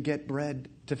can we get bread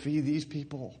to feed these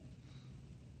people?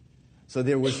 So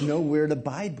there was nowhere to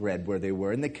buy bread where they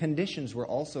were, and the conditions were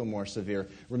also more severe.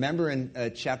 Remember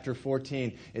in chapter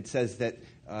 14, it says that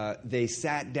they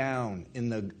sat down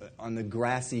on the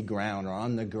grassy ground or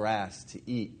on the grass to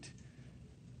eat.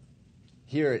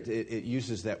 Here it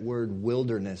uses that word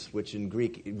wilderness, which in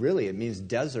Greek, it means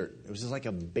desert. It was just like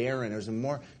a barren. It was a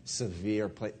more severe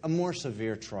place, a more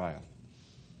severe trial.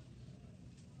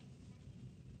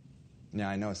 Now,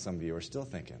 I know some of you are still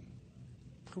thinking,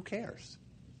 who cares?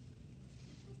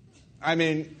 I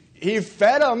mean, he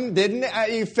fed them, didn't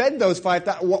he? He fed those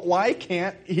 5,000. Why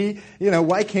can't he,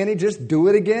 why can't he just do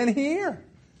it again here?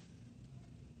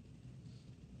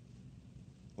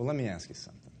 Well, let me ask you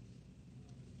something.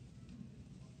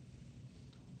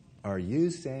 Are you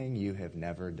saying you have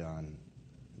never done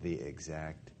the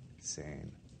exact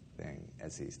same thing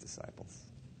as these disciples?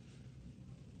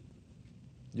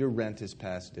 Your rent is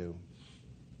past due.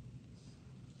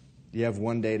 You have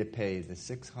one day to pay the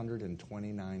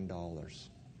 $629.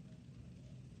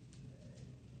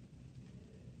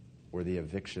 Or the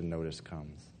eviction notice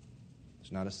comes.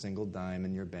 There's not a single dime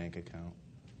in your bank account.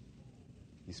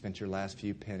 You spent your last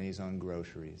few pennies on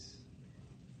groceries.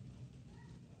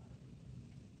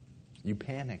 You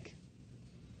panic.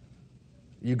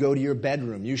 You go to your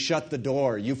bedroom. You shut the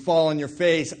door. You fall on your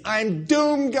face. I'm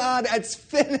doomed, God. It's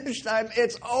finished.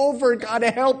 It's over. God,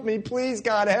 help me, please.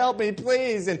 God, help me,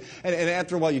 please. And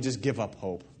after a while, you just give up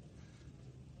hope.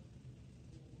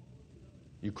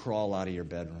 You crawl out of your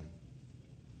bedroom.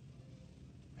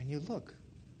 And you look.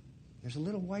 There's a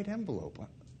little white envelope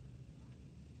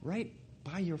right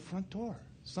by your front door.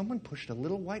 Someone pushed a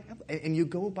little white envelope. And you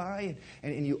go by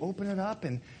and you open it up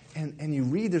and you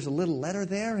read, there's a little letter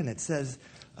there, and it says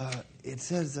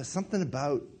something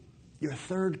about your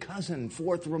third cousin,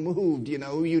 fourth removed,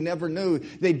 who you never knew.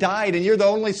 They died, and you're the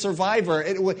only survivor.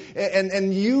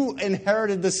 And you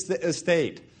inherited this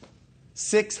estate.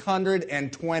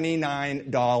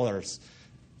 $629.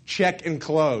 Check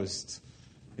enclosed.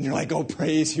 And you're like, oh,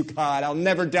 praise you, God. I'll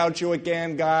never doubt you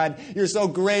again, God. You're so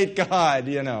great, God,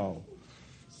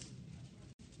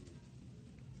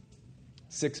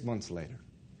 6 months later,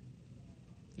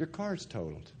 your car's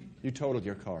totaled. You totaled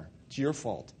your car. It's your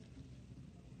fault.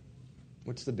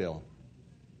 What's the bill?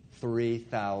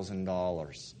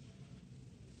 $3,000.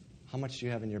 How much do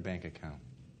you have in your bank account?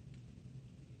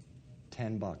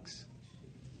 $10.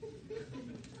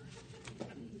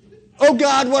 Oh,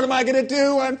 God, what am I going to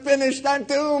do? I'm finished. I'm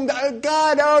doomed. Oh,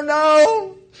 God, oh,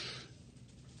 no.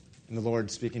 And the Lord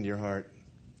speaking to your heart,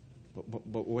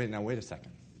 but wait a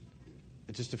second.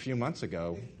 Just a few months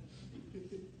ago,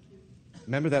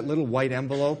 remember that little white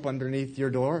envelope underneath your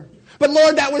door? But,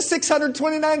 Lord, that was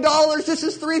 $629. This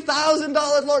is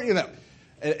 $3,000, Lord.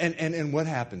 And what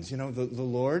happens? The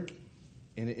Lord,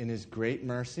 in His great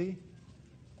mercy,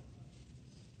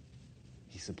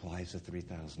 He supplies the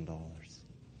 $3,000.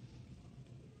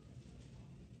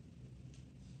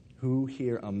 Who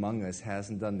here among us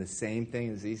hasn't done the same thing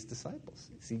as these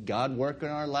disciples? See God work in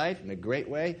our life in a great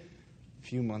way. A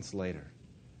few months later,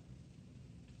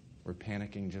 we're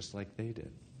panicking just like they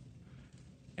did.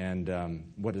 And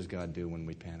what does God do when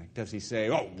we panic? Does He say,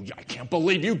 oh, I can't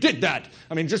believe you did that?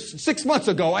 I mean, just 6 months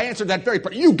ago, I answered that very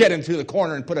prayer. You get into the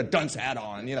corner and put a dunce hat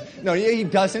on. No, He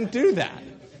doesn't do that.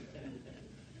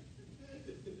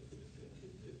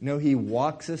 No, He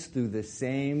walks us through the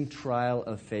same trial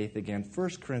of faith again. 1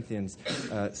 Corinthians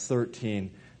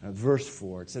 13, verse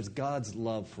 4, it says, God's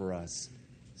love for us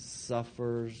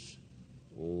suffers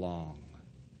long.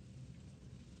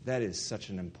 That is such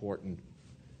an important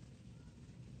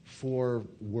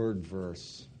 4-word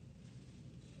verse.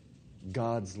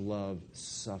 God's love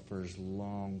suffers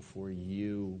long for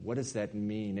you. What does that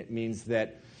mean? It means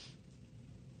that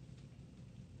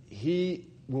He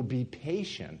will be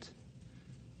patient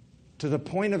to the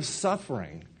point of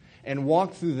suffering and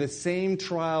walk through the same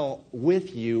trial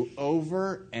with you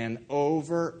over and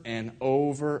over and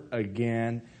over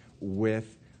again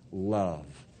with love.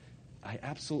 I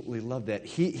absolutely love that.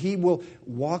 He will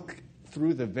walk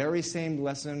through the very same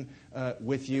lesson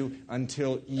with you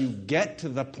until you get to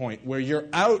the point where you're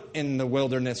out in the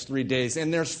wilderness 3 days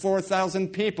and there's 4,000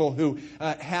 people who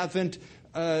haven't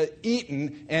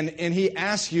eaten, and He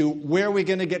asks you, where are we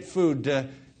going to get food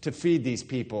to feed these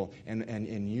people?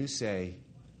 And you say,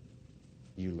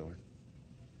 you, Lord,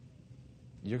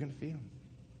 you're going to feed them.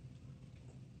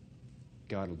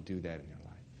 God will do that in your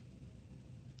life.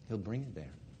 He'll bring it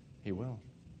there. He will.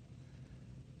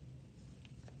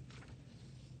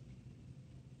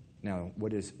 Now,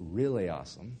 what is really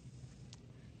awesome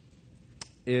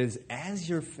is as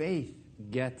your faith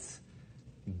gets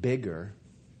bigger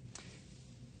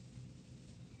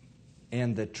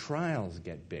and the trials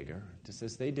get bigger, just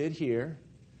as they did here,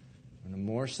 in a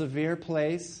more severe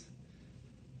place,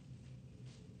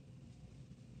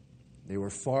 they were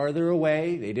farther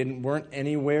away, weren't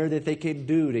anywhere that they could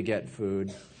do to get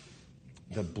food.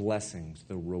 The blessings,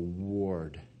 the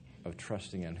reward of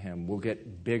trusting in Him will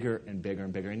get bigger and bigger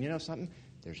and bigger. And you know something?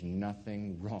 There's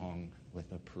nothing wrong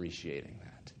with appreciating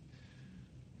that.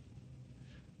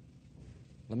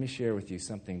 Let me share with you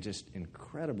something just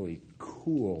incredibly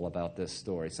cool about this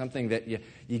story, something that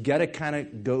you got to kind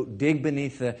of go dig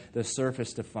beneath the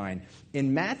surface to find.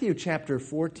 In Matthew chapter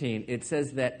 14, it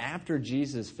says that after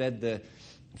Jesus fed the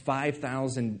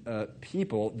 5,000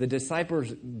 people, the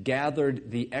disciples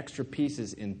gathered the extra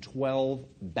pieces in 12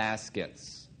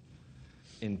 baskets.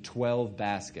 In 12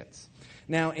 baskets.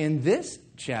 Now, in this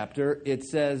chapter, it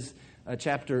says,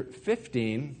 chapter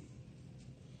 15,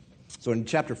 so in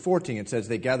chapter 14, it says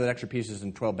they gathered extra pieces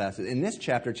in 12 baskets. In this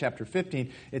chapter, chapter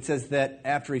 15, it says that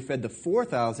after He fed the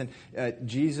 4,000,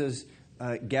 Jesus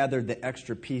gathered the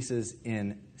extra pieces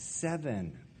in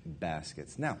 7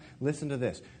 baskets. Now, listen to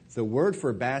this. The word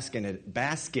for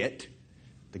basket,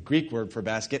 the Greek word for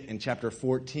basket in chapter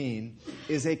 14,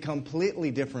 is a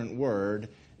completely different word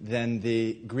than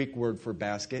the Greek word for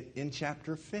basket in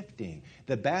chapter 15.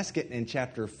 The basket in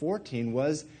chapter 14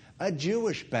 was a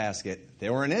Jewish basket. They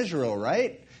were in Israel,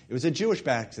 right? It was a Jewish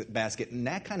basket, and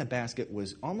that kind of basket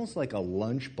was almost like a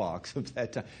lunch box of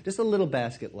that time. Just a little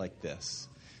basket like this.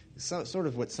 Sort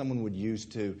of what someone would use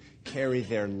to carry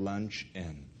their lunch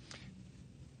in.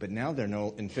 But now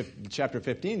in chapter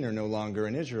 15, they're no longer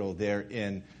in Israel. They're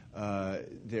in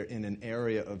an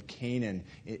area of Canaan,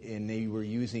 and they were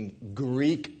using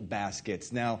Greek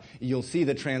baskets. Now, you'll see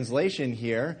the translation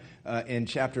here in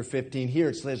chapter 15 here.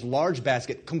 It says large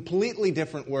basket, completely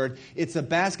different word. It's a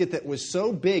basket that was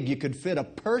so big you could fit a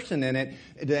person in it.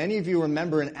 Do any of you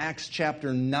remember in Acts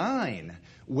chapter 9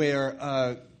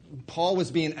 where Paul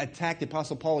was being attacked, the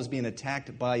Apostle Paul was being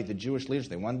attacked by the Jewish leaders?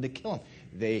 They wanted to kill him.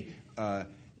 They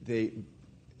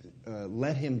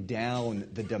let him down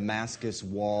the Damascus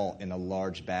wall in a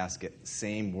large basket.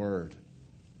 Same word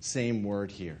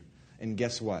here. And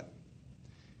guess what?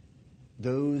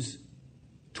 Those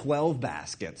 12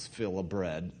 baskets filled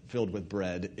with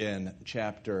bread in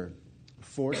chapter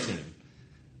 14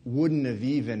 wouldn't have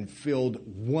even filled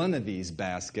one of these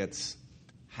baskets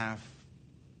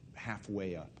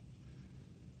halfway up.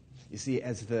 You see,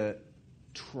 as the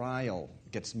trial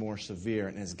gets more severe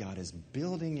and as God is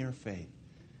building your faith,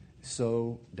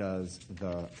 so does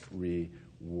the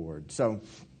reward. So,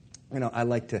 I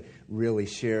like to really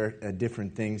share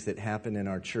different things that happen in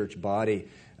our church body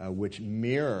which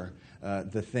mirror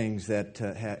the things that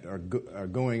are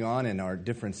going on in our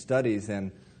different studies.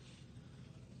 And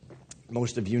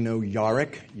most of you know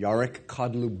Jarek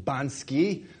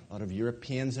Kodlubanski. A lot of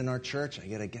Europeans in our church. I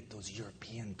got to get those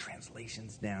European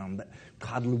translations down. But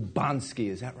Kodlubanski,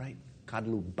 is that right?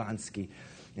 Kodlubanski.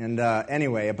 And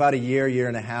anyway, about a year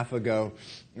and a half ago,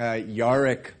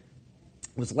 Jarek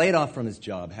was laid off from his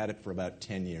job, had it for about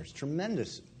 10 years.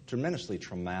 Tremendously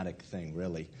traumatic thing,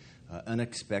 really.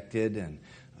 Unexpected and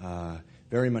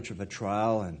very much of a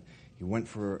trial. And he went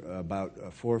for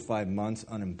about 4 or 5 months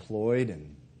unemployed.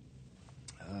 And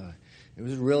it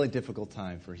was a really difficult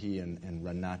time for he and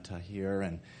Renata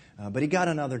here. But he got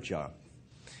another job.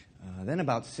 Then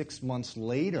about 6 months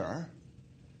later,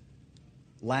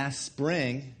 last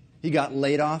spring, he got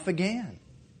laid off again.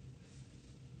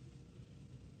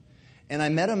 And I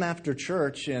met him after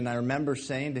church, and I remember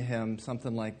saying to him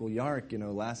something like, well, Jarek,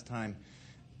 last time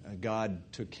God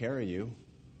took care of you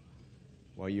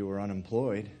while you were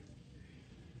unemployed.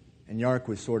 And Jarek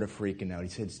was sort of freaking out. He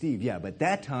said, Steve, yeah, but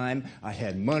that time I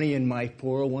had money in my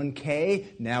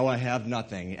 401k. Now I have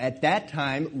nothing. At that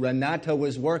time, Renata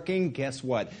was working. Guess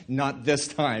what? Not this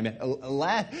time.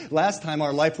 Last time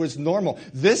our life was normal.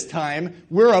 This time,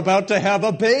 we're about to have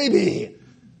a baby.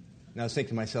 And I was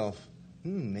thinking to myself,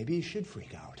 maybe you should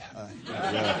freak out.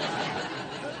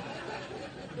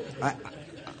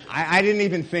 I didn't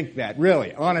even think that,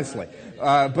 really, honestly.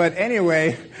 But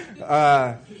anyway,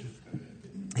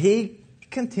 he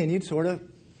continued sort of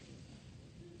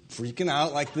freaking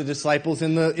out like the disciples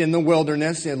in the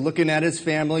wilderness, and looking at his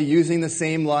family, using the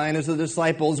same line as the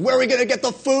disciples. Where are we going to get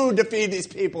the food to feed these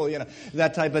people?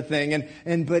 That type of thing.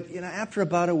 But after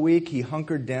about a week, he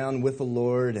hunkered down with the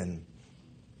Lord, and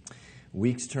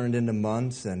weeks turned into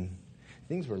months, and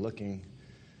things were looking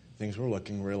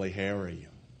really hairy.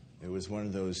 It was one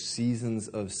of those seasons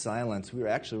of silence. We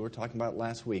were talking about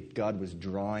last week. God was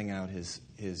drawing out his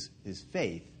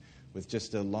faith with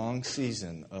just a long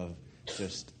season of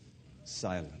just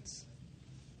silence.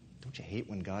 Don't you hate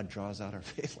when God draws out our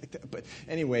faith like that? But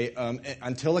anyway,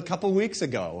 until a couple weeks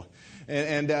ago,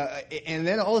 and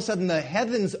then all of a sudden the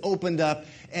heavens opened up,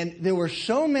 and there were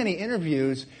so many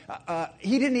interviews.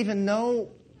 He didn't even know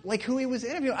who he was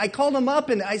interviewing. I called him up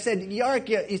and I said,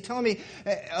 Jarek, he's telling me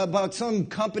about some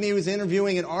company he was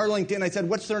interviewing in Arlington. I said,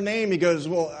 what's their name? He goes,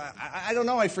 well, I don't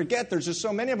know. I forget. There's just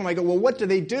so many of them. I go, well, what do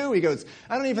they do? He goes,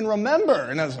 I don't even remember.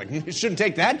 And I was like, you shouldn't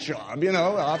take that job,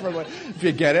 if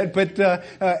you get it. But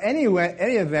anyway,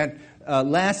 any event,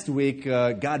 last week,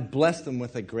 God blessed him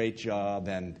with a great job.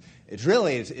 And it's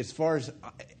really, as far as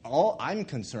I'm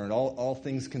concerned, all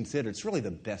things considered, it's really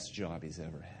the best job he's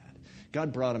ever had.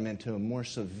 God brought him into a more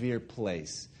severe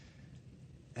place.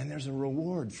 And there's a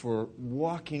reward for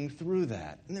walking through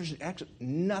that. And there's actually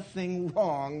nothing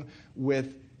wrong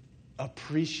with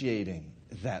appreciating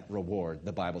that reward,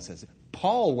 the Bible says.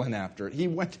 Paul went after it. He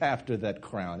went after that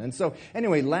crown. And so,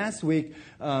 anyway, last week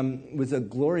was a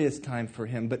glorious time for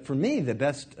him. But for me, the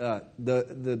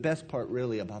best part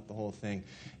really about the whole thing,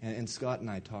 and Scott and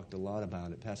I talked a lot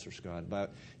about it, Pastor Scott,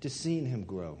 about just seeing him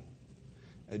grow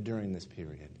during this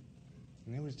period.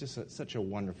 And it was just such a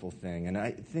wonderful thing. And I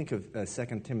think of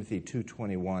 2 Timothy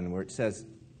 2:21, where it says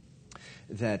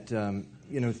that,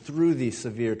 through these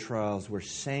severe trials, we're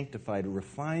sanctified,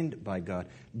 refined by God,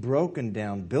 broken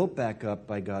down, built back up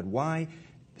by God. Why?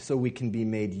 So we can be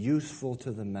made useful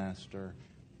to the Master,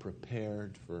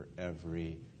 prepared for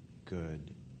every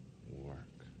good work.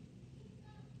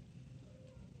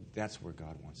 That's where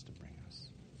God wants to bring us.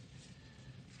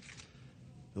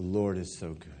 The Lord is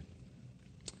so good.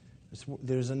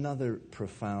 There's another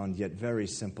profound yet very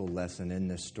simple lesson in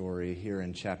this story here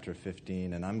in chapter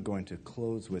 15, and I'm going to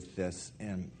close with this.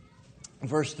 And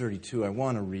verse 32, I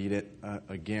want to read it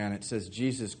again. It says,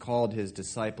 Jesus called his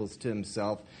disciples to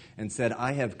himself and said,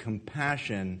 I have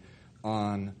compassion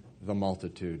on the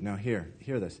multitude. Now hear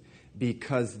this.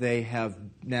 Because they have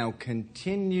now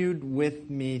continued with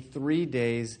me 3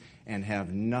 days and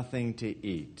have nothing to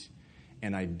eat,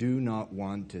 and I do not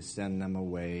want to send them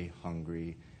away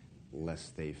hungry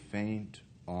lest they faint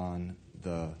on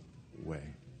the way.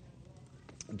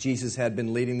 Jesus had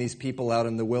been leading these people out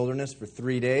in the wilderness for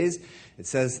 3 days. It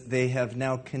says they have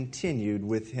now continued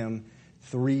with him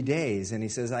 3 days. And he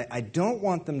says, I don't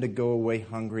want them to go away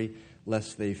hungry,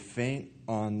 lest they faint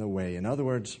on the way. In other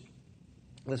words,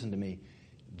 listen to me.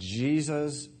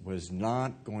 Jesus was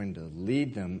not going to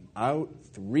lead them out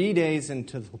 3 days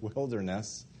into the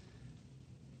wilderness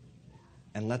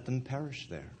and let them perish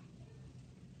there.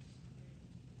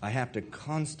 I have to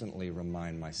constantly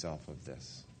remind myself of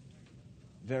this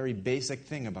very basic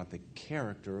thing about the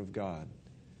character of God.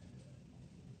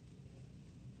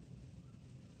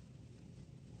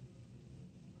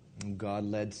 God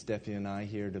led Steffi and I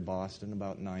here to Boston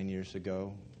about 9 years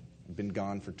ago. I've been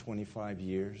gone for 25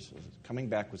 years. Coming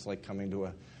back was like coming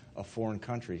to a foreign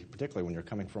country, particularly when you're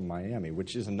coming from Miami,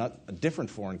 which is a different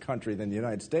foreign country than the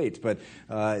United States, but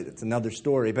it's another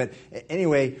story. But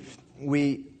anyway,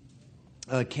 we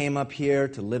came up here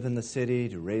to live in the city,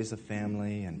 to raise a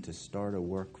family, and to start a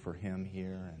work for him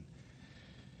here, and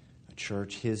a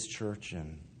church, his church,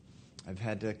 and I've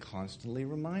had to constantly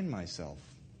remind myself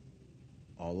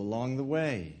all along the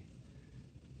way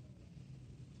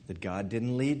that God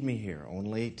didn't lead me here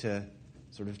only to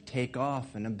sort of take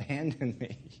off and abandon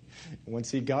me once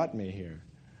he got me here.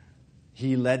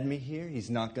 He led me here. He's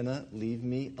not going to leave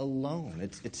me alone.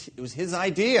 It was his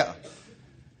idea.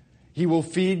 He will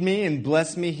feed me and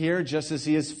bless me here just as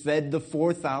he has fed the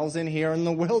 4,000 here in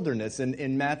the wilderness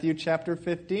in Matthew chapter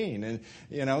 15.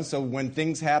 And, so when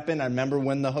things happen, I remember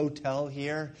when the hotel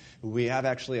here, we have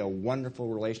actually a wonderful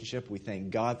relationship. We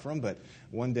thank God for him. But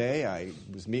one day I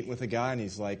was meeting with a guy and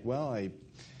he's like, well, I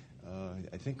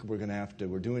think we're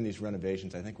doing these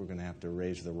renovations. I think we're going to have to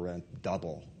raise the rent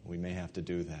double. We may have to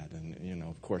do that. And,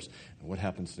 of course, what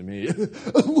happens to me?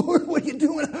 Lord, what are you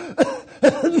doing?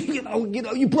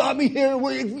 You brought me here.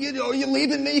 You're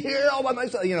leaving me here all by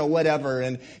myself. Whatever.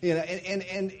 And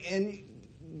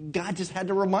God just had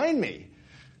to remind me.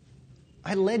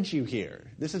 I led you here.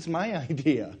 This is my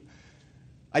idea.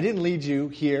 I didn't lead you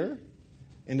here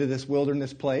into this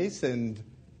wilderness place, and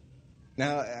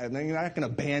now I'm not going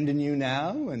to abandon you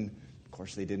now. And of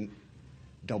course, they didn't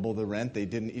double the rent. They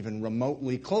didn't even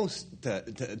remotely close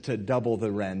to double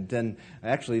the rent. And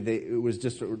actually, it was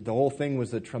just the whole thing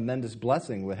was a tremendous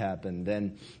blessing what happened.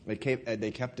 And they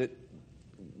kept it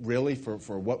really for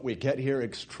what we get here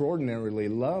extraordinarily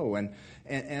low. And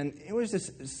it was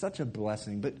just such a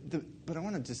blessing. But I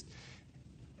want to just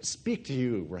speak to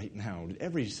you right now,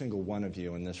 every single one of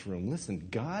you in this room. Listen,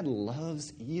 God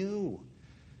loves you.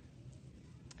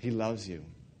 He loves you.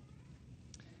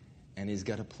 And he's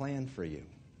got a plan for you.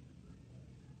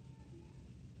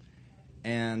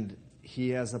 And he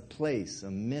has a place, a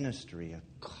ministry, a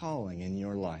calling in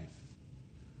your life.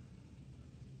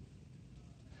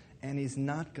 And he's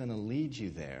not going to lead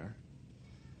you there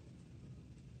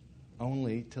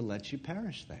only to let you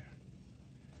perish there.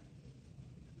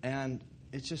 And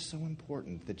it's just so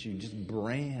important that you just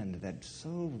brand that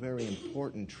so very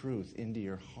important truth into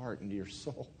your heart, into your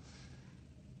soul.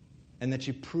 And that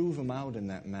you prove him out in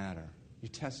that matter. You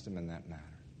test him in that matter.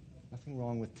 Nothing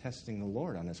wrong with testing the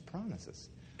Lord on his promises.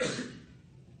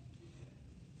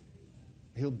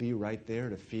 He'll be right there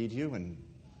to feed you and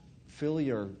fill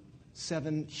your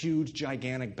 7 huge,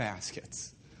 gigantic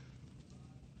baskets.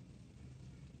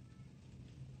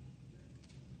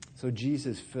 So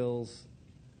Jesus fills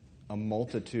a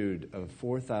multitude of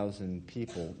 4,000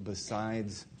 people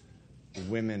besides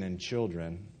women and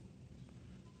children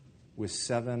with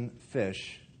 7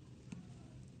 fish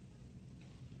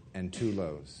and 2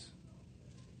 loaves.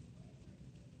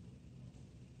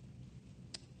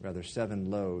 Rather, 7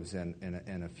 loaves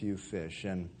and a few fish.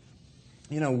 And,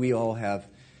 we all have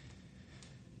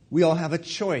a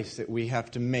choice that we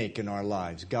have to make in our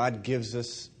lives. God gives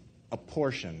us a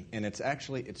portion, and it's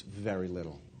very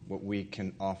little what we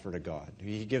can offer to God.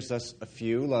 He gives us a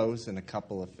few loaves and a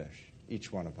couple of fish,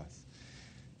 each one of us.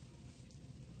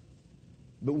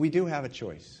 But we do have a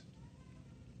choice.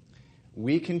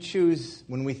 We can choose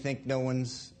when we think no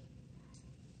one's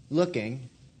looking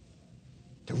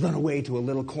to run away to a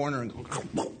little corner and go,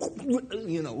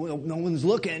 no one's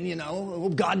looking,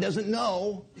 God doesn't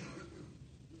know.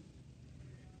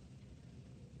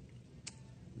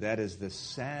 That is the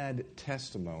sad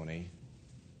testimony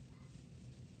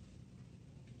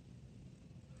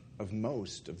of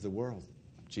most of the world.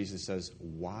 Jesus says,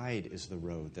 wide is the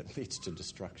road that leads to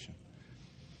destruction.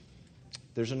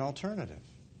 There's an alternative,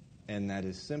 and that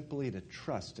is simply to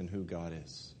trust in who God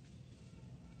is.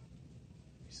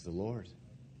 He's the Lord.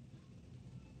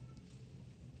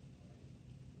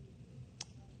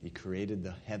 He created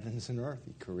the heavens and earth.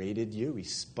 He created you. He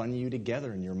spun you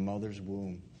together in your mother's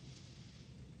womb.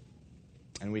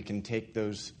 And we can take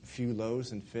those few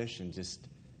loaves and fish and just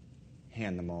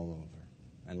hand them all over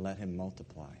and let him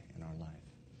multiply in our life.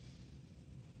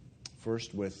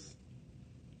 First with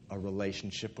a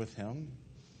relationship with him.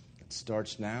 It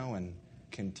starts now and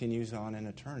continues on in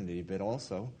eternity, but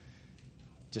also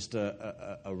just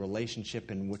a relationship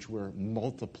in which we're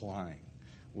multiplying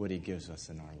what he gives us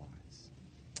in our lives.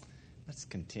 Let's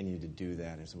continue to do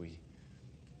that as we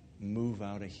move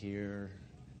out of here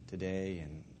today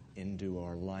and into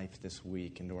our life this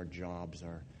week, into our jobs,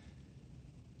 our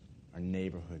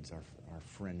neighborhoods, our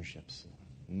friendships,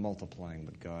 multiplying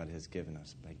what God has given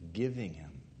us by giving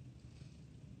him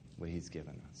what he's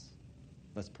given us.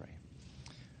 Let's pray.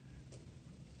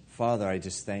 Father, I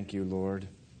just thank you, Lord.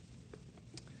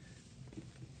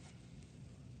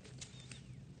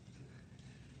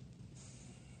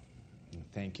 And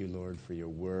thank you, Lord, for your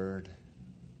word.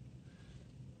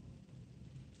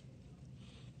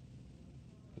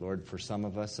 Lord, for some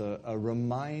of us, a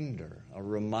reminder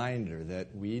that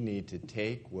we need to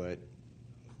take what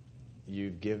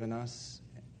you've given us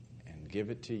and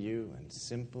give it to you and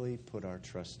simply put our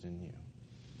trust in you.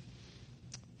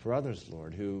 For others,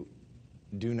 Lord, who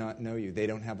do not know you, they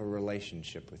don't have a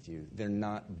relationship with you, they're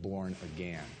not born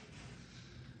again.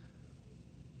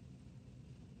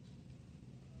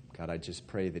 God, I just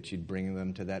pray that you'd bring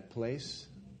them to that place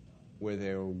where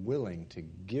they're willing to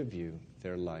give you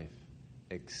their life,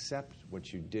 accept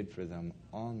what you did for them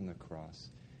on the cross,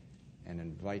 and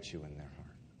invite you in their heart.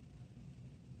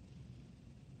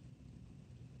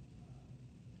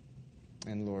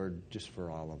 And Lord, just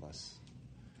for all of us,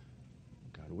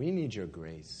 God, we need your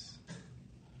grace.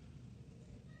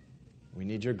 We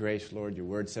need your grace, Lord. Your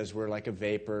word says we're like a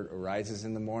vapor. It arises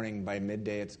in the morning. By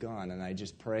midday, it's gone. And I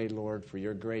just pray, Lord, for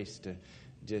your grace to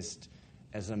just,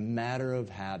 as a matter of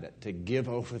habit, to give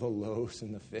over the loaves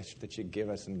and the fish that you give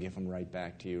us and give them right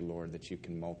back to you, Lord, that you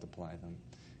can multiply them.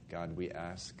 God, we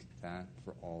ask that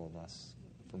for all of us.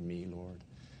 For me, Lord.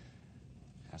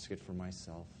 Ask it for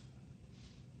myself.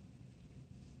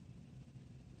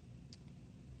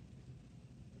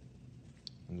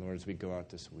 And Lord, as we go out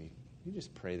this week, we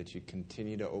just pray that you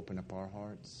continue to open up our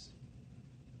hearts.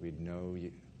 We'd know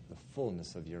you, the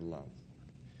fullness of your love.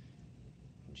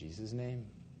 In Jesus' name,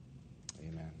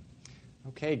 amen.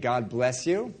 Okay, God bless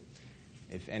you.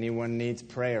 If anyone needs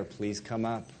prayer, please come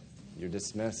up. You're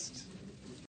dismissed.